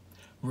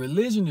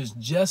is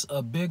just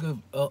a big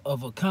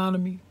of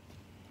economy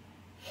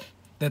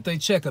that they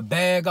check a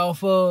bag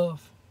off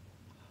of,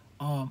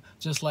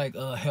 just like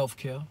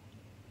healthcare,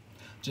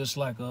 just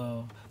like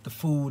the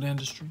food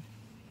industry,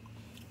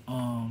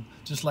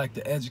 just like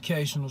the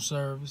educational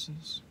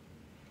services.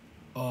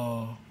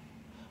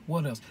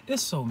 What else?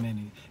 It's so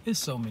many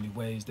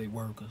ways they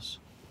work us,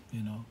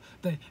 you know.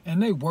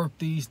 They work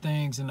these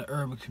things in the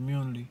urban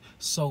community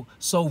so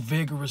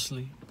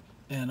vigorously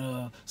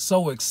and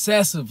so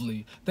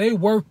excessively. They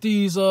work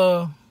these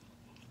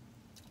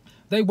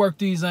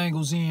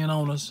angles in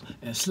on us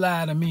and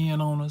slide them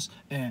in on us,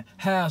 and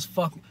how's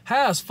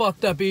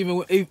fucked up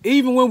even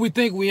when we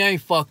think we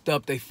ain't fucked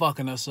up, they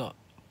fucking us up.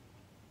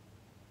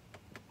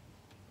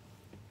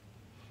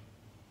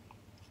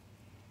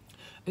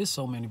 There's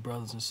so many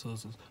brothers and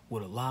sisters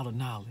with a lot of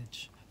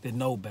knowledge that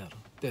know better,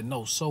 that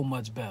know so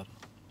much better,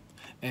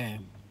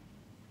 and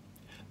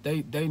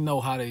they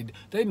know how they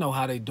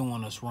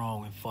doing us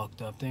wrong and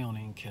fucked up. They don't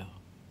even care,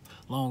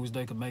 long as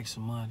they can make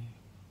some money.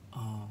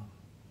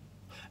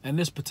 And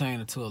this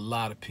pertaining to a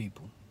lot of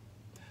people.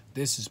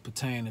 This is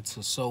pertaining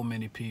to so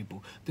many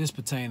people. This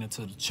pertaining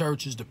to the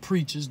churches, the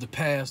preachers, the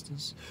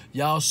pastors.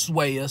 Y'all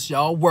sway us,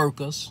 y'all work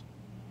us,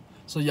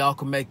 so y'all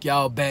can make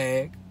y'all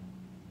bag,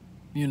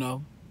 you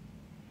know.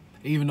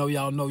 Even though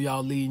y'all know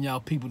y'all leading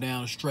y'all people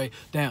down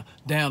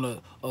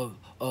down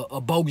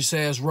a bogus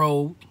ass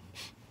road.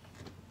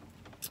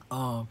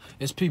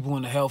 It's people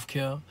in the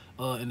healthcare,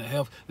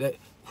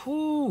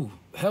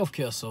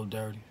 healthcare so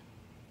dirty.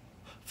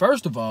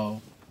 First of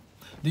all,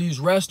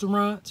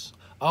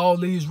 all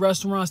these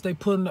restaurants they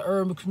put in the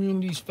urban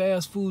communities,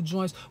 fast food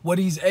joints, where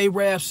these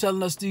Arabs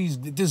selling us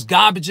this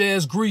garbage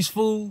ass grease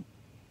food,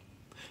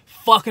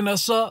 fucking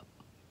us up.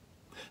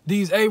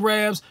 These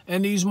Arabs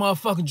and these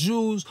motherfucking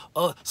Jews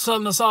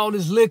selling us all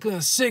this liquor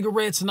and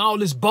cigarettes and all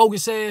this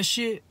bogus ass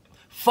shit,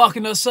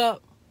 fucking us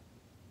up.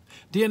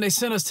 Then they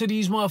send us to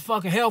these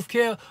motherfucking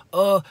healthcare,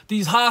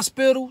 these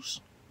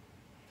hospitals.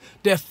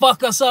 that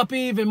fuck us up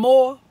even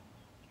more.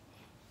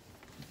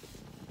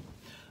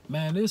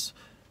 Man,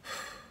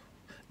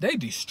 they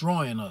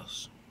destroying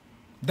us.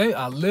 They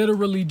are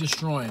literally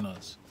destroying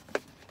us.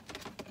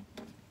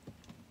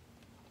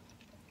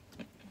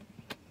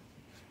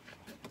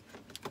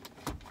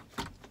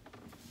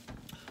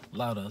 A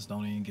lot of us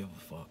don't even give a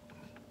fuck.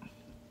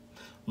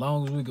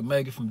 Long as we can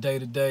make it from day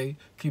to day,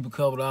 keep a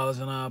couple dollars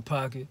in our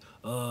pocket,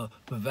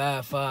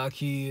 provide for our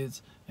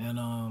kids, and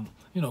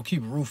you know,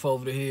 keep a roof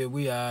over the head,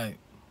 we alright.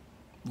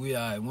 We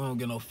alright. We don't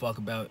give no fuck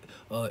about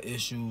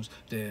issues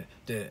that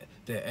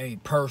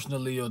ain't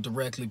personally or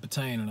directly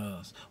pertaining to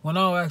us. When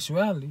in all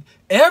actuality,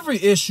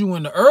 every issue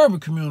in the urban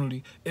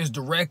community is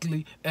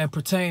directly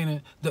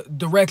pertaining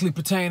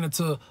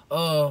to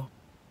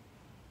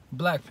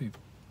black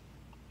people.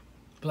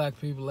 Black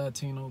people,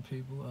 Latino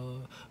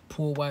people,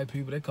 poor white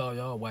people. They call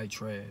y'all white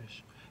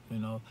trash. You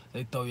know,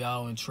 they throw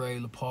y'all in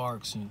trailer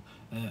parks and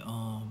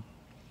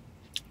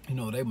you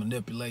know, they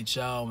manipulate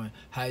y'all and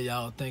how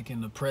y'all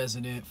thinking the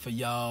president for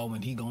y'all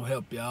and he gonna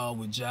help y'all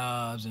with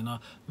jobs and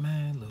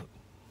man, look.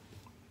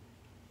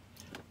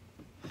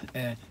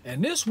 And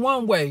this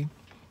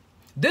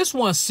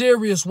one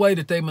serious way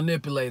that they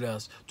manipulate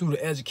us through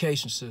the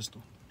education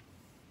system.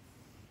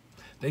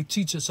 They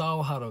teach us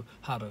all how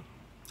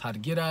to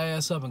get our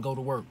ass up and go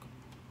to work.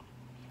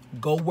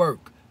 Go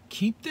work.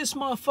 Keep this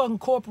motherfucking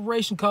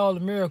corporation called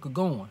America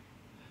going.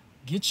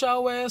 Get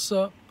your ass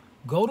up,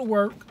 go to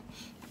work.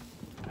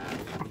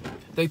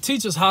 They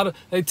teach us how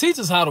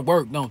to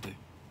work, don't they?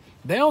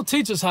 They don't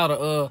teach us how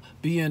to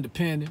be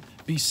independent,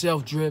 be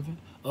self-driven,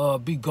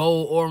 be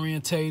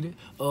goal-orientated,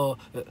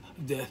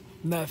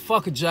 not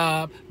fuck a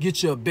job,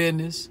 get you a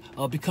business,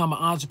 become an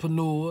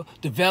entrepreneur,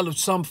 develop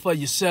something for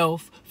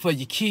yourself, for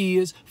your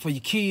kids'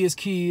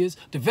 kids,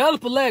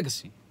 develop a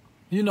legacy,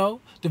 you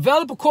know,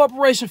 develop a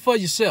corporation for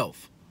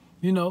yourself.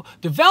 You know,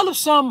 develop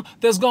something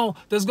that's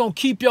gonna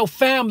keep your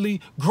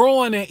family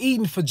growing and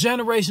eating for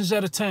generations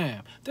at a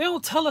time. They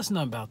don't tell us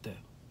nothing about that.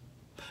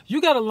 You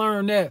got to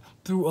learn that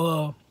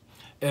through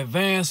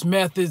advanced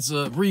methods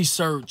of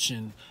research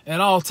and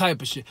all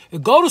type of shit.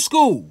 And go to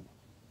school.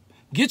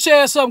 Get your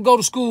ass up and go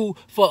to school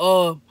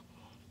for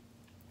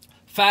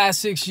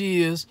 5-6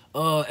 years,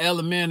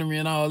 elementary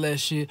and all that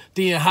shit.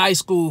 Then high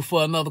school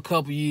for another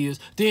couple years.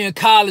 Then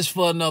college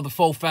for another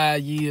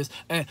 4-5 years.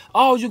 And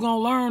all you're gonna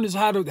learn is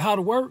how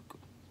to work.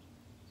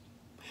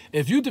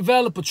 If you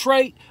develop a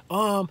trait,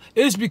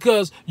 it's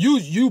because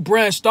you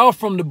branched off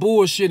from the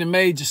bullshit and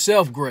made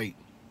yourself great.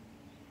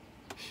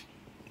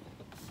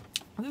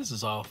 This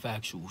is all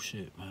factual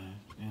shit, man.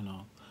 You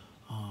know,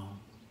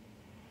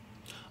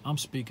 I'm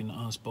speaking the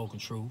unspoken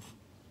truth.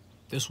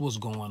 This what's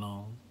going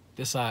on.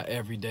 This our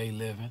everyday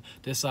living.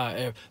 These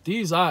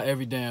are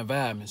everyday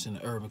environments in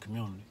the urban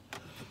community.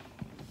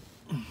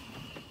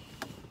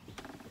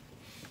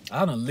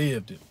 I done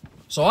lived it.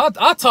 So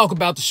I talk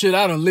about the shit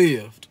I done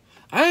lived.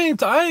 I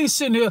ain't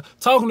sitting here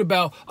talking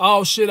about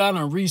all shit I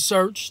done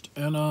researched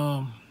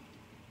and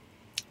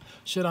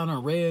shit I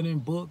done read in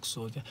books.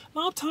 No,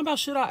 I'm talking about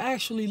shit I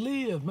actually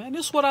lived, man.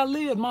 This is what I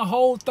lived my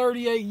whole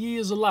 38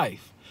 years of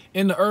life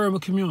in the urban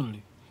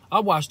community. I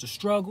watched the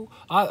struggle.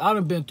 I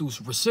done been through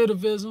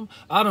recidivism.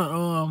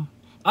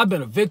 I've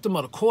been a victim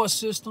of the court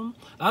system.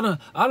 I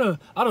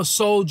done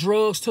sold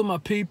drugs to my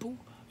people.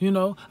 You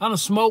know, I done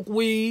smoked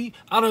weed.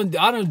 I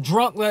done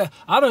drunk that.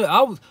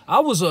 I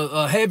was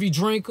a heavy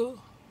drinker.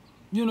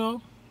 You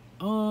know,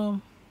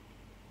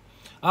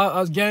 I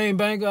was game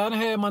banger. I done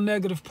had my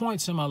negative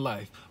points in my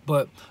life,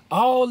 but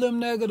all them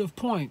negative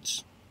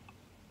points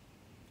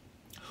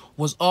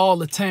was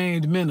all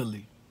attained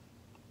mentally.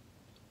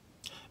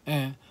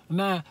 And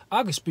now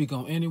I can speak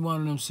on any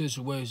one of them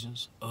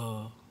situations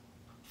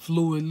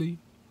fluidly,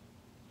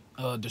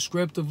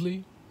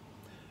 descriptively,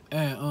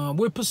 and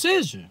with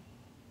precision,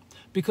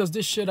 because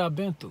this shit I've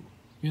been through,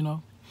 you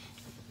know.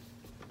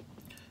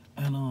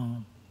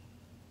 And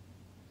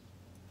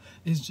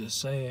it's just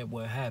sad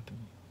what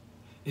happened.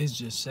 It's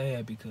just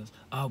sad because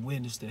I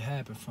witnessed it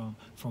happen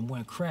from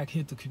when crack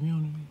hit the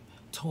community,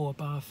 tore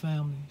up our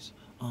families,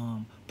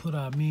 put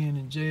our men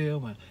in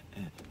jail,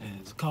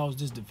 and caused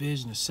this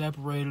division and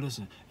separated us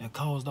and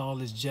caused all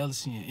this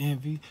jealousy and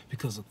envy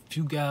because a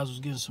few guys was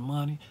getting some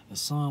money and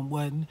some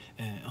wasn't.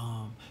 And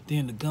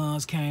then the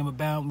guns came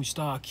about and we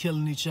started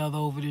killing each other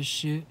over this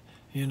shit,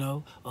 you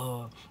know.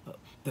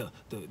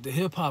 The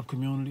hip-hop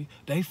community,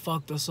 they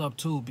fucked us up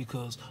too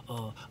because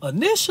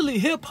initially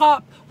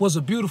hip-hop was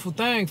a beautiful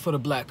thing for the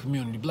black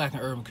community, black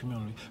and urban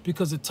community,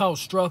 because it taught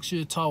structure,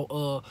 it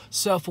taught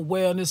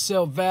self-awareness,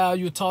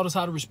 self-value, it taught us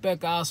how to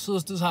respect our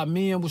sisters, how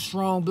men were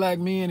strong black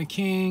men and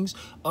kings.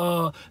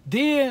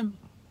 Then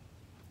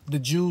the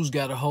Jews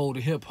got a hold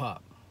of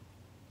hip-hop.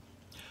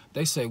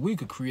 They say we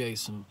could create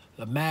some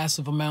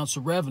massive amounts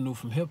of revenue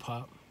from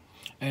hip-hop.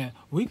 And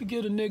we could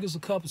get the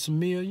niggas some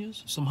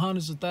millions, some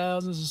hundreds of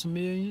thousands and some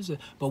millions,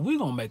 but we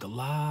gonna make a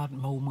lot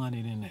more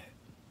money than that.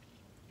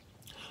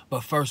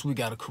 But first we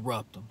gotta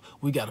corrupt them.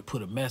 We gotta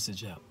put a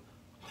message out.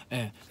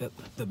 And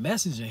the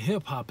message in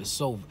hip hop is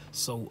so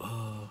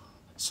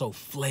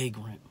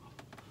flagrant.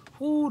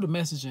 Ooh, the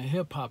message in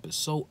hip hop is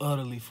so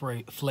utterly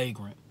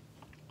flagrant.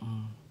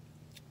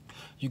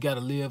 You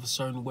gotta live a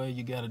certain way.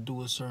 You gotta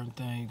do a certain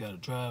thing. You gotta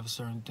drive a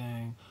certain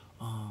thing.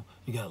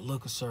 You gotta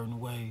look a certain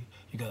way.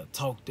 You gotta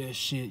talk that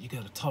shit. You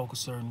gotta talk a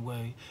certain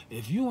way.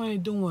 If you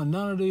ain't doing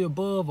none of the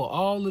above or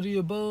all of the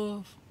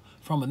above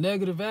from a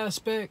negative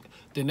aspect,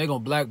 then they gonna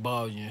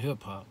blackball you in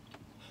hip hop.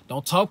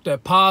 Don't talk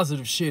that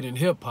positive shit in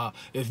hip hop.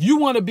 If you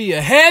want to be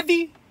a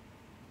heavy,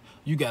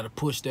 you gotta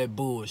push that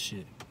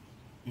bullshit,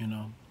 you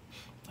know.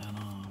 And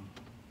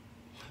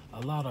a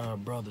lot of our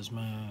brothers,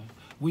 man,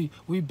 we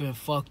been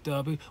fucked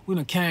up. We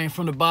done came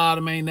from the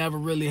bottom, ain't never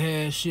really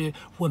had shit.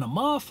 When a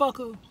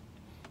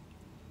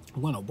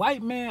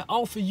white man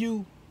offer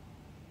you,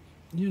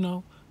 you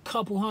know,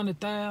 couple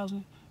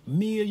 $100,000,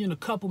 million, a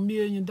couple $1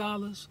 million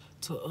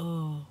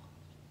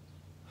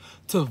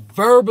to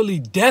verbally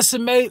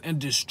decimate and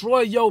destroy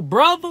your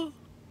brother,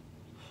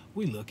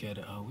 we look at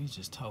it, oh, we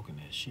just talking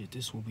that shit.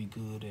 This what we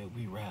good at.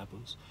 We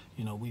rappers.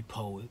 You know, we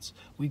poets.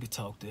 We could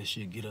talk that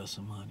shit, get us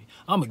some money.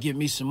 I'm going to get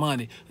me some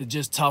money to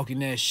just talking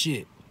that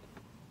shit.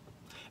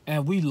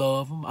 And we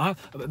love them.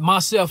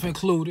 Myself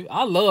included.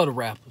 I love the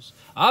rappers.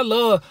 I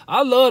love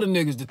the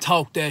niggas to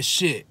talk that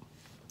shit.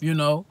 You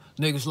know,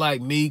 niggas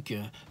like Meek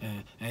and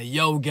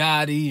Yo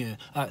Gotti. And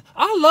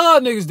I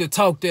love niggas that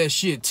talk that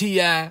shit,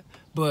 T.I.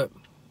 But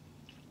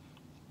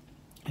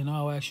in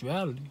all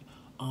actuality,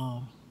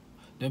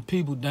 then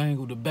people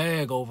dangle the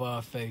bag over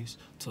our face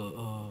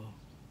to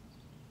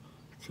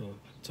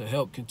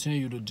help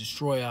continue to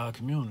destroy our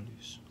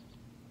communities.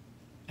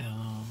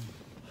 And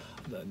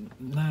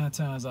 9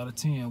 times out of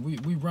 10,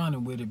 we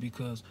running with it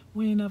because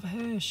we ain't never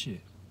had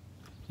shit.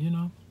 You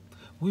know,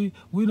 we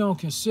don't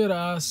consider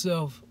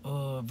ourselves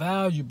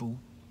valuable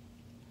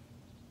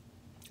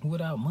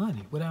without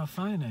money, without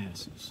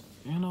finances.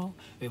 You know,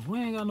 if we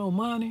ain't got no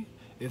money,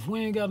 if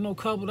we ain't got no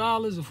couple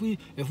dollars, if we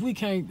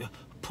can't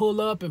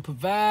pull up and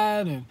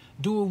provide and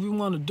do what we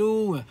want to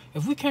do, and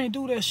if we can't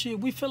do that shit,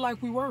 we feel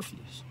like we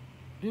worthless,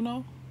 you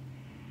know.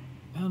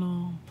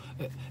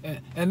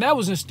 And that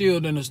was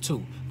instilled in us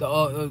too.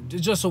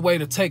 Just a way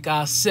to take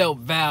our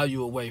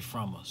self-value away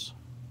from us,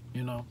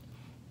 you know.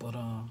 But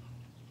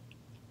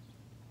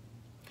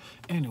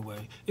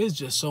anyway, it's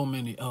just so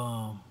many.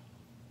 And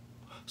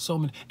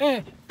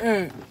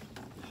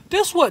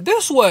this what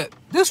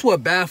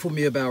baffled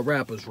me about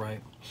rappers,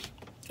 right?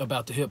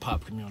 About the hip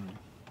hop community.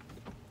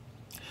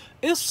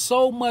 It's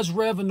so much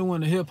revenue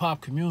in the hip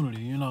hop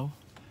community, you know,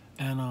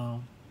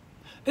 and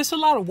it's a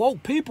lot of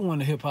woke people in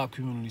the hip hop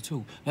community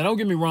too. Now, don't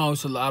get me wrong,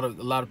 it's a lot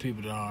of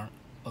people that aren't,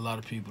 a lot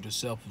of people that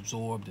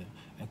self-absorbed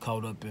and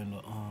caught up in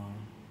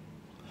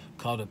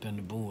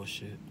the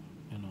bullshit,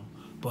 you know.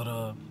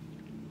 But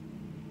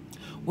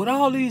with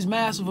all these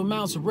massive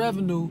amounts of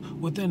revenue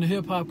within the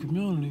hip hop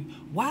community,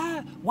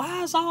 why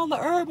is all the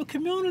urban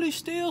community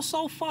still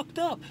so fucked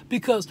up?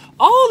 Because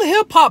all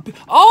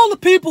the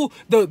people,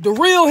 the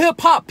real hip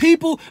hop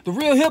people, the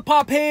real hip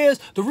hop heads,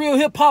 the real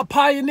hip hop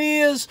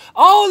pioneers,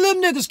 all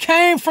them niggas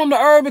came from the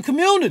urban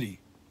community.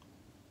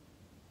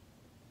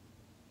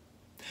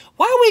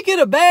 Why we get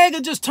a bag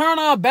and just turn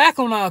our back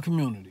on our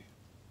community?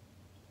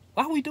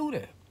 Why we do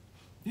that?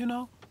 You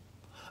know?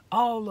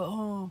 All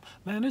the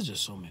man, there's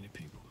just so many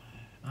people.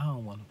 I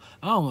don't want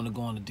to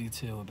go into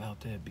detail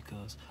about that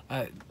because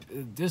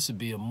this would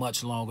be a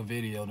much longer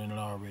video than it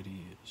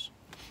already is.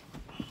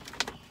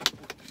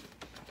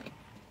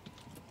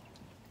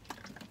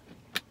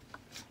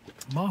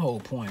 My whole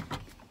point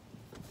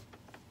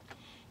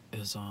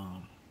is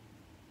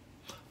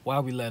why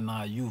we letting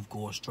our youth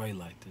go astray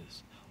like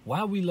this?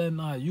 Why we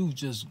letting our youth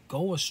just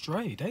go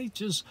astray?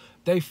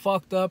 They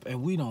fucked up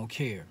and we don't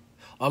care.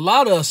 A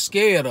lot of us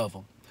scared of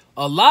them.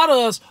 A lot of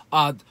us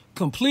are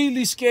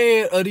completely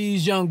scared of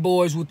these young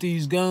boys with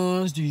these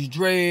guns, these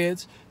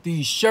dreads,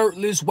 these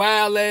shirtless,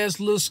 wild-ass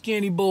little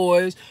skinny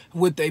boys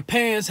with their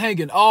pants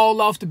hanging all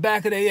off the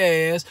back of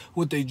their ass,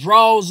 with their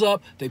drawers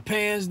up, their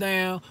pants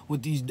down,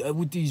 with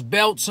these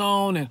belts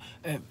on,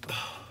 and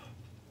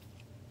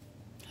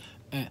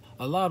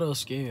a lot of us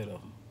scared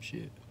of them.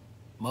 Shit.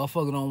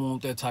 Motherfucker don't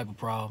want that type of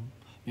problem.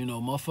 You know,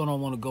 motherfucker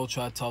don't want to go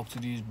try to talk to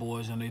these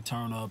boys and they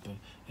turn up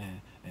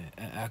and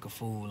act a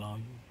fool on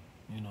you.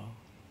 You know.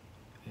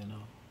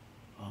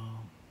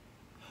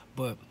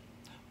 But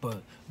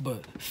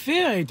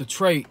fear ain't the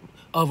trait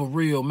of a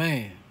real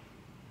man.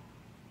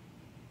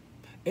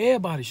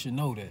 Everybody should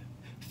know that.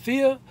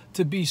 Fear,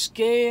 to be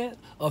scared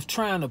of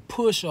trying to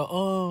push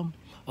a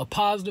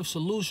positive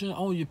solution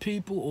on your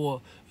people,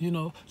 or, you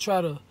know,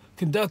 try to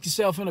conduct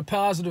yourself in a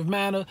positive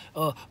manner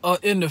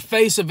in the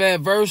face of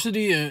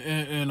adversity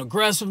and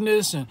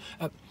aggressiveness, and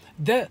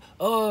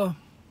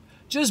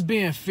just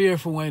being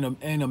fearful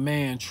ain't a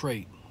man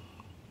trait.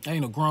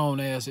 Ain't a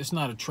grown ass. It's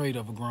not a trait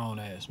of a grown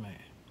ass man,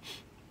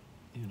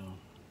 you know.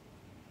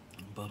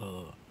 But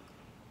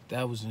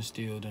that was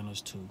instilled in us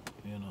too,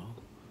 you know.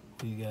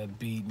 We got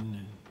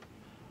beaten,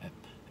 and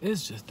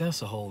it's just,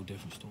 that's a whole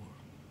different story.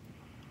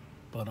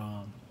 But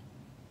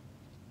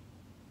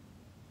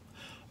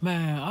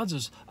man, I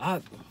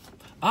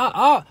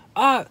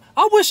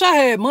wish I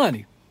had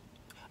money.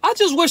 I I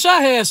just wish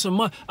I had some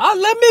money.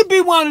 Let me be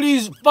one of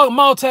these fuck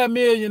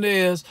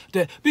multi-millionaires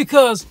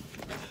because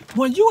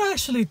when you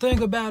actually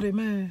think about it,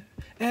 man,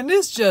 and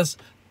this just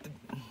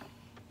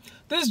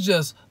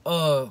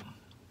a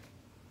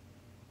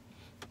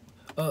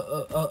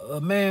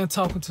man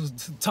talking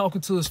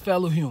to his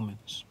fellow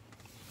humans.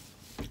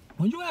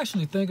 When you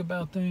actually think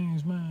about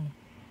things, man,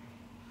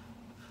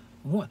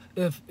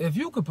 if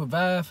you could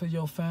provide for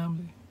your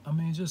family, I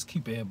mean, just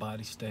keep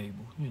everybody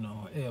stable,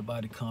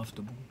 everybody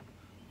comfortable,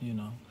 you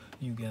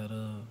got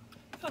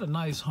a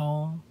nice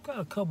home, got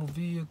a couple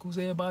vehicles,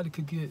 everybody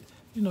could get,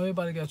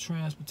 everybody got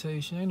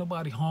transportation, ain't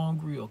nobody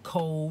hungry or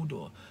cold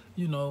or,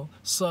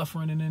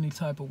 suffering in any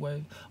type of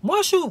way.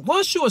 Once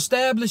you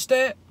establish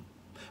that,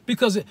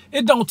 because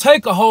it don't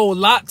take a whole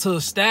lot to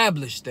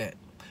establish that,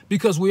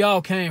 because we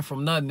all came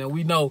from nothing, and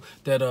we know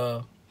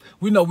that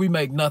we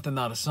make nothing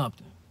out of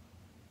something.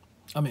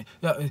 I mean,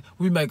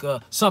 we make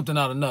something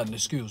out of nothing.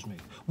 Excuse me.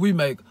 We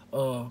make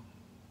a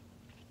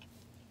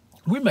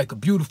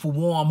beautiful,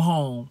 warm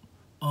home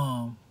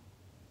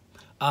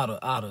out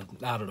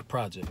of the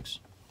projects.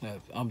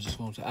 I'm just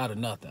gonna say out of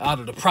nothing, out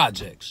of the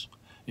projects.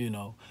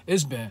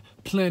 It's been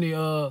plenty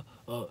of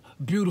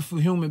beautiful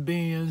human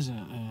beings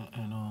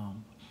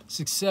and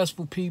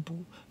successful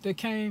people that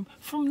came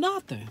from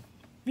nothing.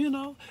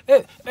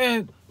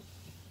 And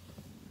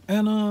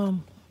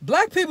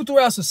black people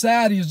throughout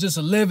society is just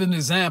a living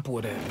example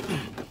of that.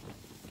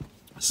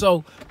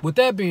 So, with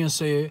that being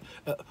said,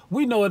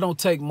 we know it don't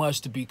take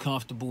much to be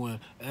comfortable and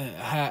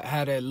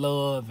have that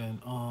love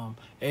and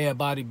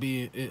everybody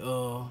be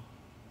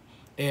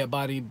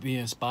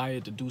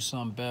inspired to do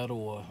something better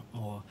or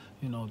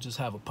just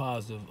have a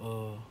positive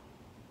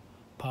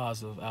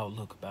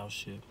outlook about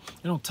shit.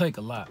 It don't take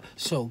a lot.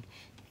 So,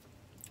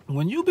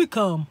 when you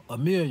become a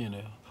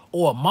millionaire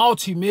or a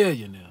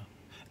multi-millionaire,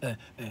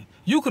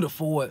 you could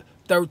afford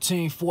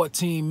 $13,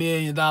 $14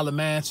 million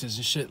mansions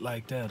and shit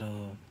like that.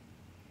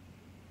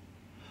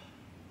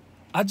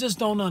 I just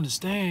don't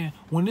understand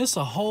when it's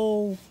a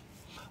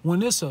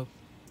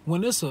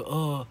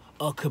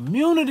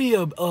community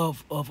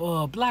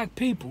of black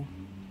people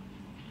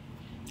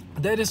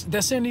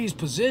that's in these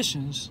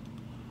positions.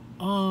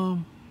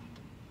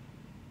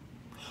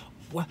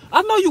 Well,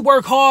 I know you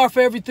work hard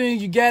for everything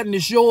you got and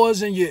it's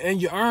yours and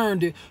you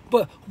earned it,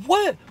 but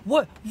what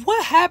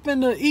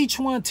happened to each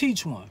one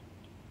teach one?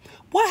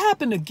 What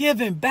happened to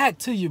giving back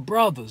to your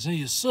brothers and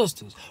your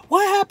sisters?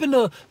 What happened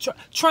to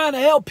trying to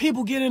help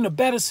people get in a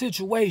better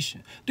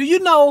situation? Do you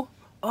know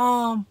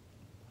all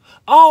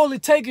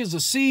it takes is a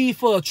seed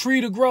for a tree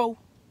to grow?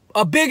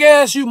 A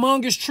big-ass,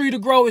 humongous tree to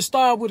grow, it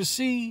started with a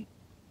seed.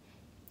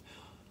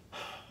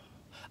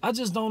 I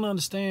just don't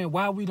understand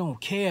why we don't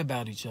care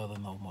about each other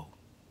no more.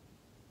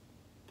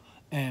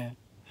 And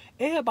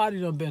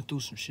everybody done been through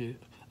some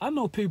shit. I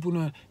know people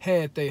done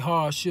had their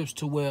hardships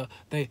to where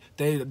they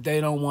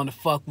don't want to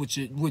fuck with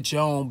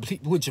your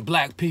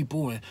black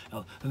people and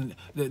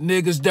the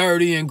niggas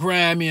dirty and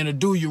grimy and to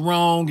do you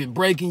wrong and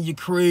breaking your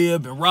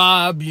crib and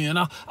rob you and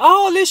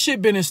all this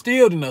shit been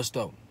instilled in us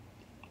though.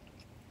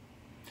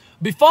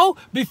 Before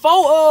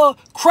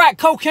crack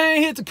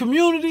cocaine hit the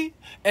community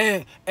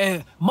and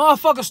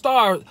motherfuckers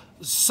start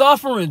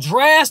suffering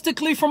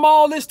drastically from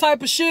all this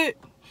type of shit,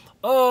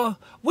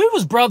 we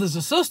was brothers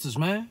and sisters,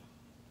 man.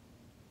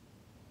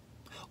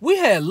 We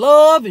had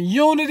love and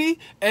unity,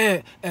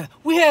 and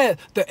we had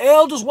the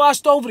elders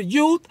watched over the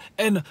youth,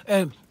 and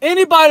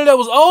anybody that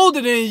was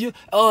older than you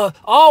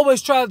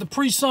always tried to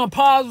preach something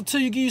positive to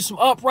you, give you some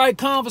upright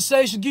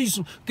conversation,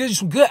 give you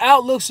some good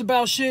outlooks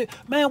about shit.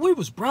 Man, we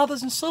was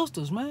brothers and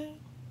sisters, man.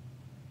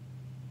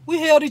 We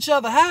held each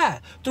other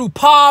high through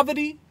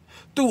poverty,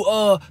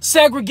 through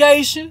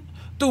segregation,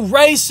 through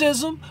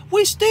racism.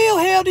 We still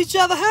held each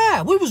other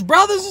high. We was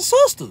brothers and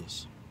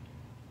sisters.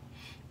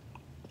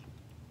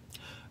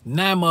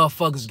 Now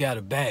motherfuckers got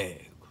a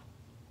bag.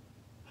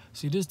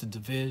 See, this the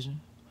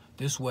division.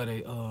 This where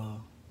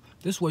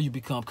you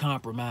become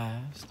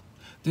compromised.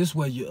 This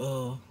where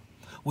you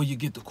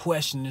get to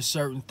questioning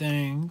certain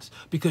things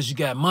because you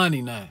got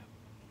money now.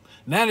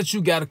 Now that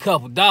you got a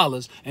couple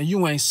dollars and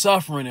you ain't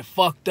suffering and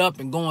fucked up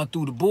and going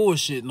through the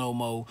bullshit no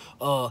more,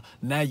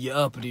 now you're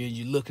uppity and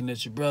you're looking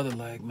at your brother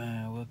like,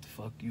 man, what the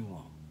fuck you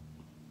want?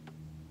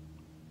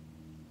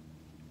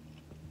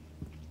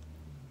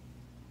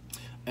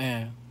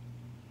 And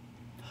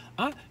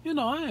I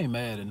ain't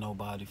mad at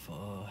nobody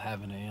for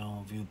having their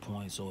own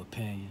viewpoints or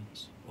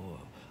opinions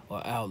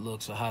or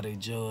outlooks or how they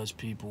judge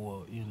people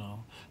or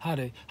how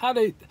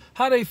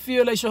they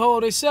feel they should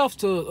hold themselves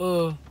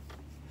to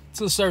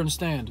certain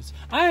standards.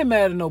 I ain't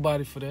mad at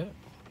nobody for that.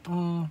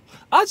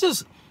 I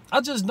just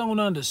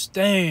don't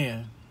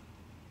understand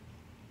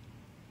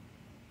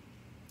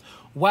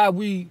why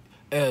we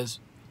as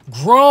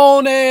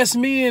grown ass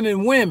men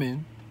and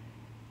women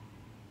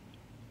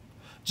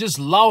just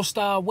lost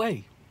our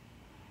way.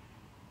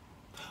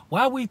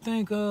 Why we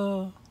think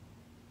long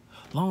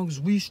as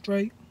we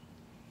straight,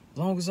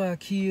 long as our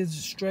kids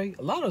are straight,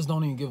 a lot of us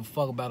don't even give a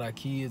fuck about our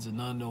kids or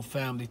none of no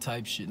family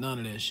type shit, none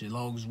of that shit.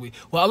 Long as a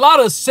lot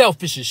of us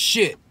selfish as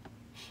shit,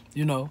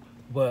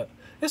 but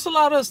It's a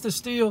lot of us that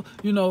still,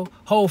 you know,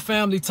 whole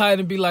family tight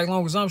and be like,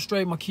 long as I'm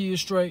straight, my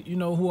kids straight, you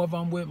know, whoever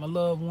I'm with, my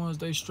loved ones,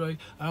 they straight.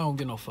 I don't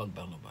give no fuck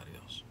about nobody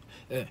else.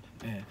 And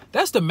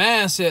that's the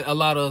mindset a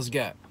lot of us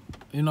got,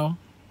 you know.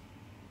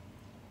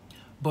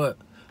 But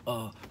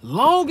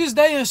long as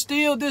they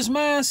instill this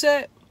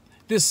mindset,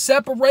 this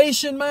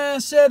separation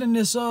mindset, and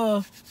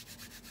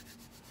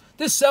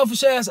this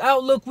selfish ass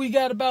outlook we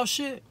got about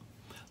shit,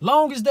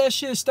 long as that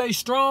shit stay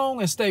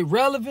strong and stay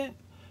relevant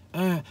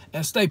and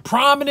stay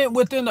prominent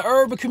within the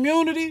urban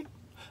community,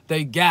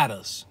 they got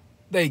us.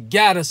 They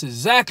got us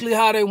exactly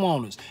how they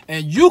want us.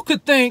 And you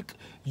could think,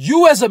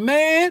 you as a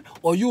man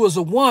or you as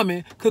a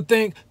woman could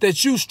think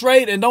that you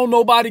straight and don't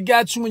nobody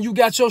got you and you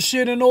got your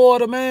shit in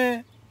order,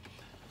 man.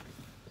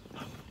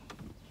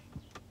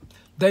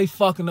 They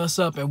fucking us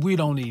up and we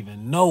don't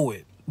even know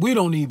it. We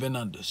don't even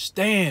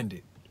understand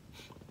it.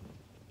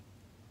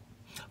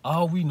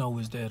 All we know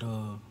is that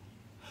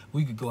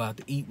we could go out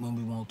to eat when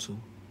we want to.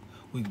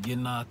 We could get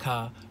in our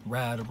car,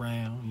 ride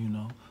around, you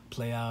know,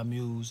 play our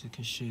music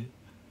and shit,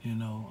 you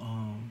know.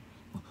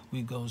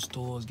 We go to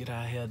stores, get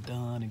our hair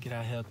done and get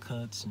our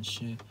haircuts and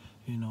shit,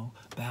 you know,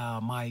 buy our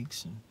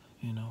mics and,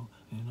 you know,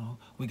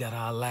 we got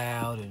our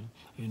loud and,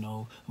 you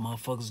know,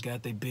 motherfuckers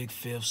got their big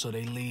fifth, so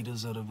they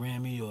leaders of the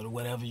Remy or the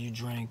whatever you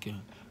drink,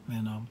 and,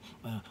 you know,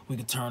 we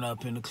could turn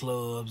up in the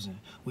clubs and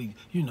we,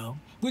 you know,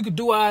 we could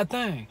do our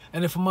thing.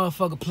 And if a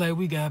motherfucker play,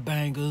 we got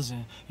bangers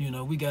and, you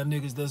know, we got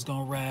niggas that's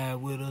gonna ride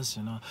with us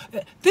and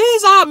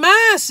these are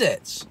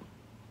mindsets.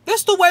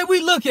 That's the way we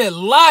look at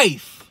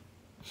life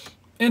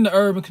in the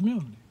urban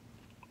community.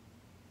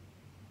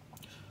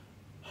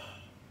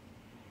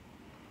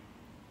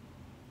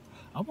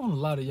 I want a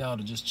lot of y'all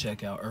to just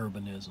check out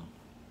urbanism.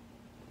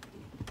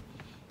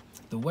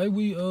 The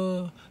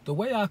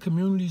way our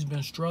community's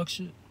been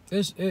structured,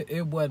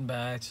 it wasn't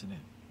by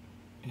accident,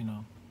 you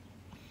know.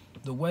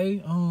 The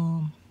way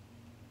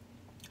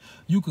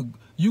you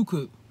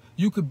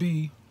could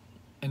be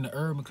in the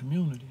urban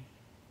community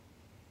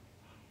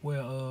where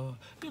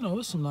you know,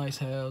 there's some nice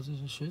houses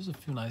and shit. There's a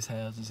few nice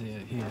houses here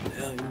and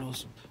there, you know,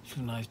 some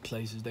few nice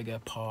places. They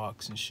got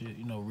parks and shit,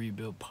 you know,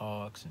 rebuilt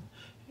parks, and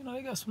you know,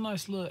 they got some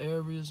nice little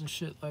areas and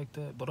shit like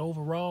that. But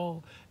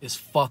overall, it's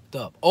fucked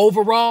up.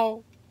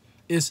 Overall,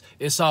 it's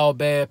all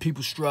bad.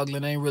 People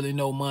struggling, ain't really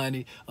no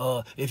money.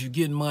 If you're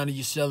getting money,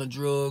 you're selling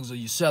drugs or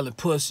you're selling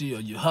pussy or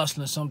you're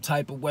hustling some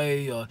type of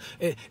way. Or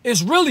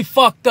it's really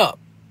fucked up.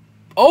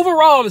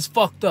 Overall, it's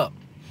fucked up.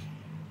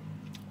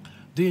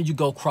 Then you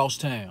go cross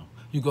town.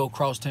 You go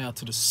cross town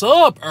to the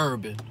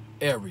suburban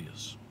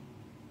areas.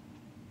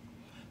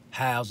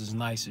 Houses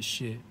nice as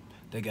shit.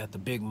 They got the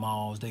big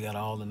malls. They got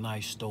all the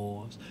nice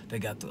stores. They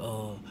got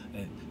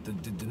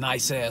the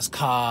nice ass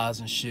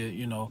cars and shit.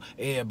 You know,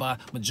 everybody,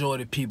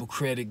 majority of people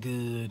credit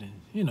good and,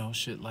 you know,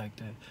 shit like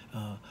that.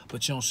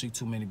 But you don't see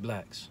too many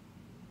blacks.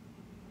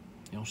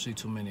 You don't see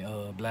too many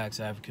blacks,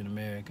 African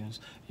Americans.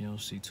 You don't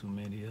see too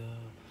many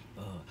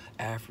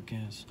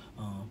Africans,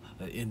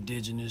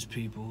 indigenous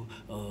people,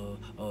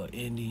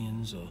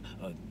 Indians,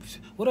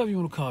 whatever you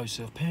want to call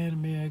yourself,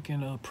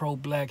 Pan-American,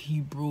 pro-black,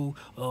 Hebrew,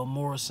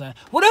 Morrison,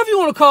 whatever you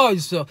want to call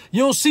yourself.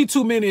 You don't see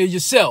too many of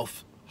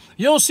yourself.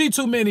 You don't see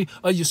too many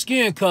of your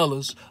skin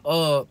colors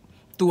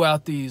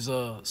throughout these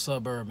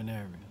suburban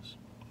areas.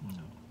 You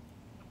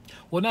know.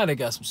 Well, now they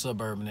got some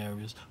suburban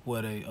areas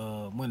where they,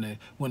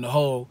 when the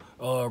whole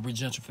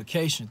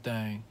regentrification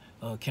thing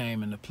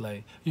came into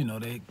play, you know,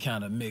 they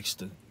kind of mixed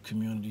the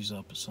communities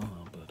up or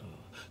something, but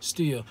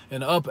still,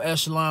 in the upper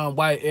echelon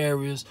white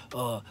areas,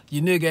 your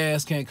nigga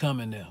ass can't come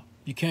in there.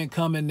 You can't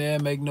come in there,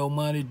 make no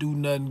money, do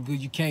nothing good.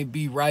 You can't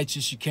be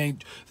righteous. You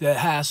can't, that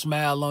high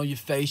smile on your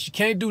face. You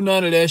can't do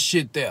none of that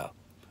shit there,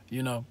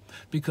 you know,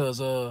 because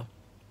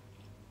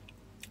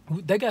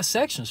they got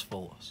sections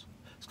for us.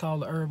 It's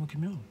called the urban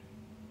community,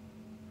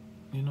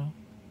 you know.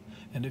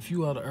 And if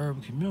you are the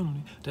urban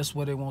community, that's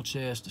where they want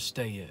your ass to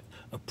stay at.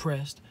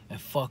 Oppressed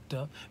and fucked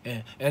up.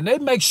 And they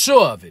make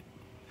sure of it.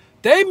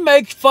 They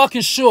make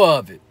fucking sure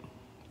of it.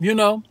 You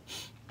know?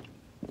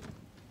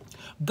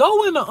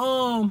 Go in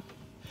a,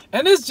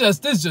 and this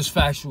just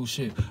factual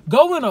shit.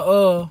 Go in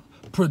a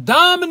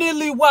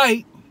predominantly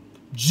white,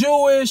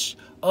 Jewish,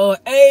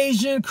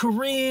 Asian,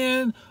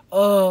 Korean,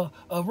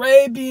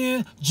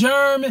 Arabian,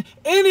 German,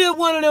 any of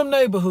one of them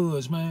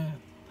neighborhoods, man.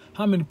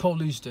 How many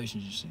police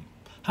stations you see?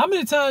 How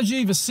many times you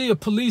even see a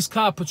police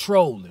car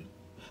patrolling?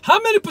 How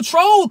many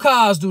patrol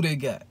cars do they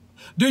got?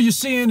 Do you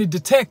see any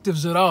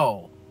detectives at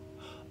all?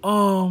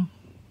 You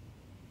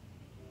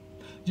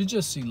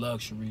just see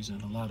luxuries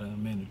and a lot of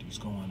amenities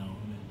going on,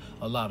 and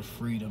a lot of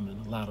freedom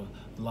and a lot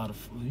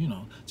of you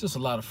know, just a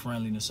lot of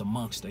friendliness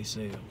amongst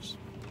themselves.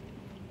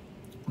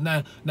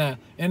 Now,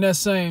 in that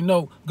same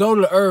note, go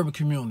to the urban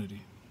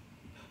community.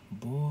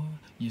 Boy,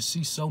 You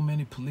see so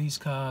many police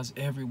cars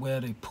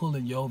everywhere. They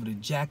pulling you over, they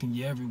jacking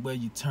you everywhere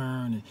you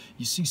turn. And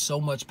you see so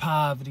much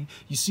poverty.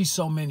 You see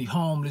so many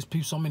homeless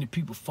people, so many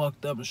people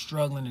fucked up and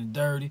struggling and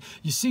dirty.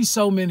 You see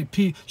so many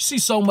people, you see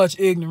so much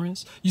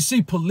ignorance. You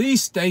see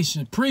police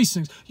stations,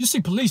 precincts. You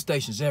see police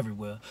stations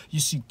everywhere. You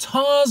see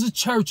tons of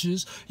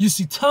churches. You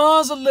see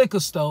tons of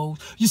liquor stores.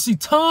 You see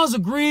tons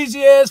of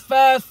greasy ass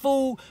fast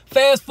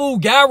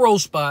food gyro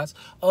spots.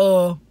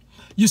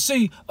 You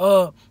see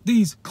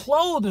these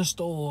clothing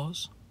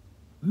stores.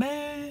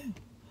 Man,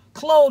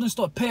 clothing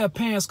store, pair of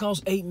pants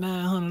cost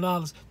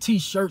 $800-900,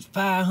 t-shirts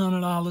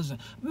 $500, and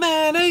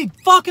man, they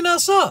fucking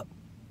us up.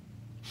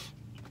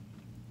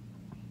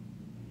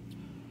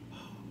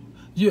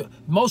 Yeah,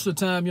 most of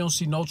the time you don't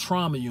see no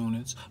trauma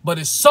units, but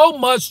it's so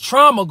much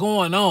trauma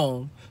going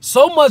on,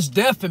 so much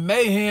death and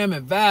mayhem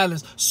and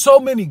violence, so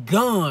many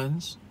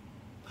guns.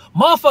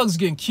 Motherfuckers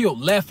getting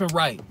killed left and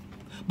right,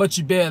 but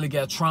you barely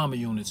got trauma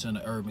units in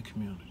the urban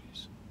community.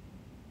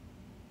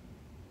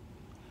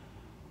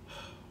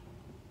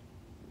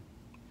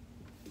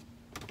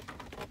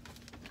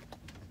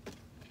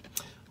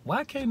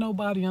 Why can't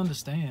nobody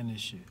understand this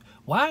shit?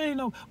 Why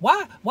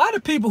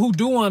the people who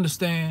do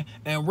understand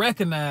and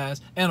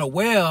recognize and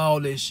aware of all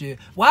this shit,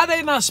 why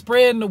they not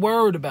spreading the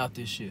word about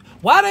this shit?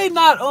 Why they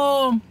not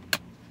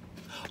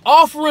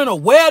offering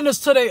awareness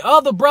to their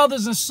other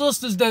brothers and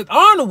sisters that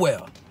aren't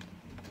aware?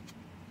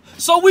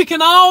 So we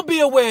can all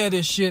be aware of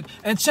this shit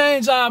and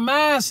change our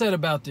mindset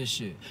about this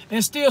shit.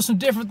 Instill some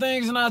different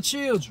things in our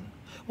children.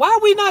 Why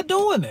are we not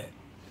doing that?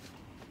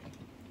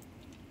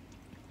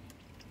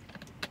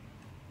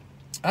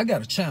 I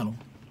got a channel.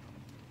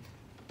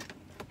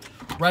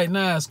 Right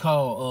now it's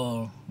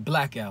called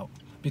Blackout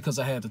because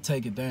I had to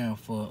take it down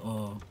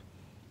for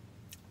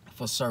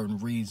certain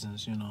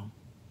reasons, you know.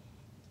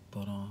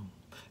 But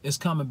it's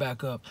coming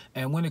back up.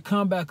 And when it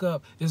come back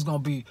up, it's going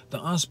to be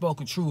The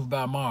Unspoken Truth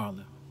by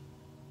Marlon.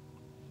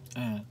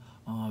 And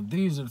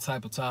these are the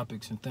type of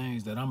topics and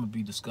things that I'm going to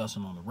be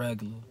discussing on the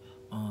regular.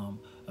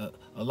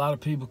 A lot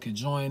of people can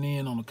join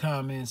in on the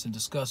comments and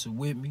discuss it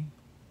with me.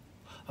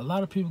 A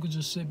lot of people could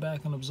just sit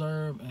back and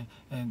observe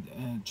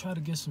and try to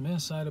get some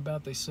insight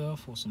about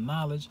themselves or some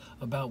knowledge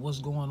about what's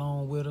going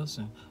on with us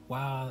and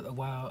why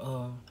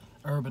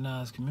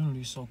urbanized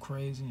community is so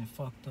crazy and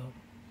fucked up.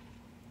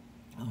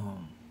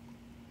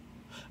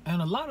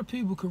 And a lot of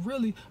people could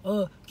really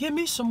give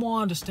me some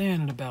more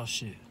understanding about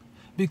shit,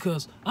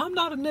 because I'm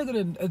not a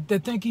nigga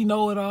that think he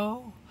know it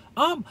all.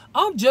 I'm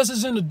just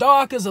as in the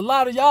dark as a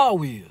lot of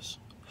y'all is.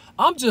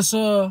 I'm just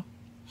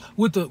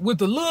with the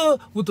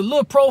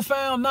little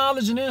profound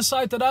knowledge and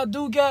insight that I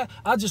do got,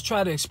 I just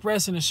try to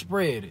express it and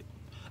spread it.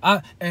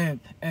 And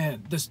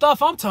the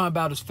stuff I'm talking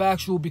about is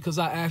factual because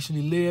I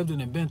actually lived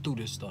and have been through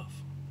this stuff.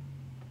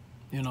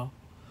 You know?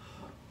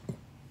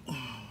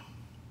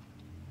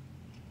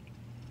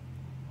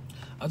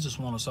 I just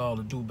want us all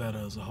to do better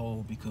as a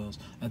whole, because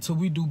until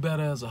we do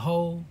better as a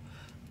whole,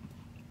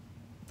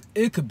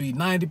 it could be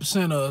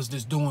 90% of us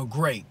that's doing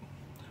great.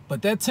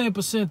 But that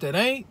 10% that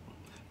ain't,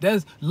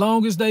 that's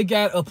long as they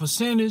got a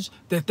percentage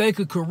that they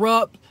could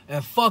corrupt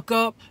and fuck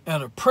up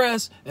and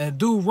oppress and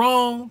do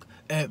wrong,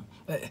 and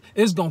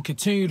it's gonna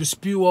continue to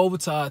spew over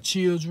to our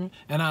children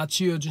and our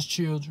children's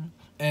children,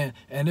 and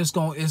it's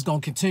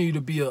gonna continue to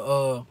be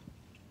a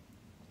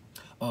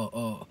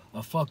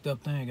fucked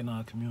up thing in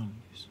our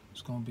communities.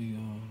 It's gonna be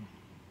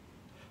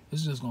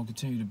it's just gonna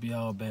continue to be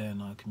all bad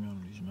in our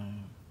communities,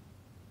 man.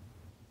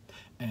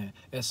 And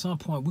at some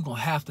point we're gonna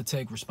have to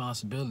take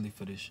responsibility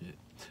for this shit.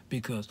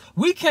 Because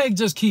we can't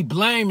just keep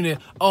blaming it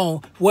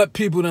on what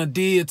people done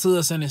did to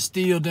us and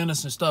instilled in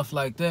us and stuff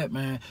like that,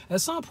 man.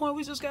 At some point,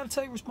 we just got to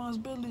take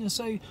responsibility and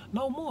say,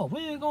 no more.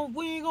 We ain't gonna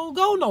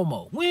go no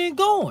more. We ain't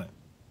going.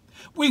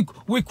 We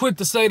quick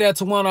to say that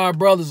to one of our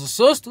brothers or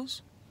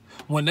sisters.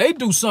 When they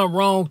do something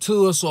wrong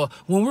to us, or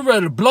when we're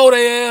ready to blow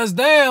their ass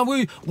down,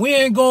 we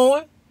ain't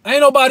going.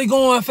 Ain't nobody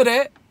going for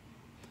that.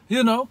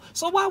 You know?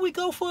 So why we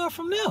go for it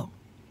from them?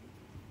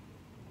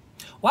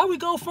 Why we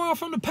go for it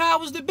from the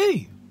powers that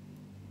be?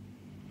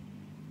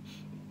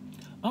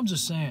 I'm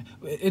just saying,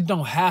 it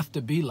don't have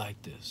to be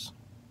like this.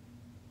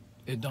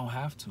 It don't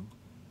have to,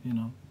 you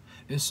know.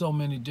 It's so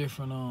many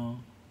different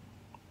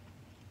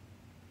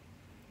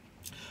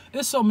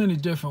there's so many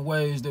different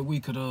ways that we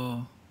could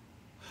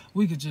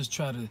just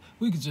try to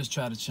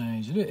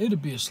change it. It'll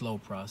be a slow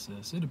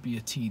process. It'll be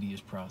a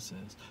tedious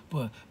process,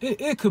 but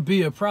it could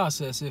be a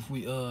process if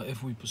we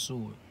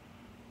pursue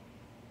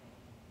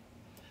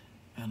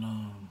it. And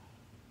I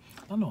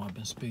know I've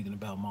been speaking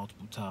about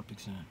multiple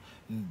topics, and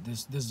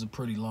this is a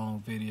pretty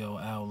long video,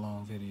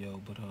 hour-long video,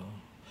 but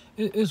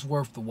it's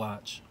worth the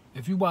watch.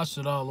 If you watched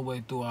it all the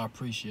way through, I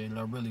appreciate it.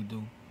 I really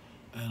do.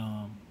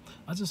 And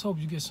I just hope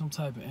you get some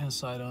type of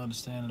insight or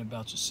understanding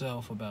about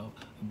yourself,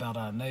 about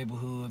our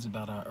neighborhoods,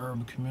 about our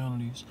urban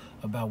communities,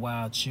 about why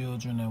our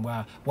children and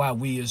why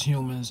we as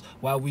humans,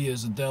 why we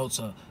as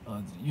adults,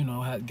 you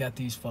know, got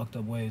these fucked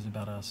up ways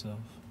about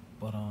ourselves.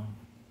 But I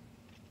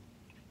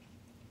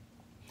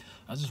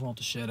just want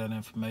to share that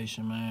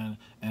information, man,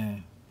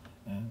 and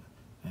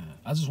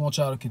I just want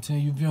y'all to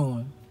continue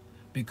viewing,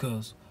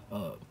 because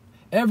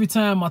every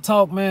time I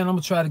talk, man, I'm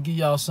gonna try to give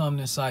y'all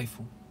something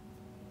insightful.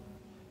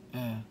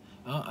 And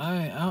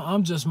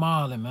I'm just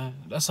Marlon, man.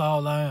 That's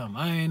all I am.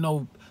 I ain't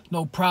no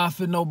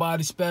prophet,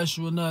 nobody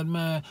special or nothing,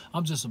 man.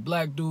 I'm just a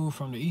black dude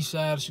from the east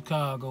side of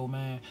Chicago,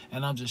 man,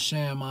 and I'm just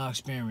sharing my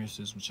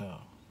experiences with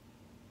y'all.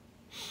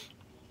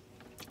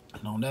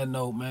 And on that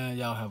note, man,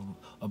 y'all have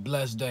a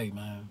blessed day,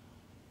 man.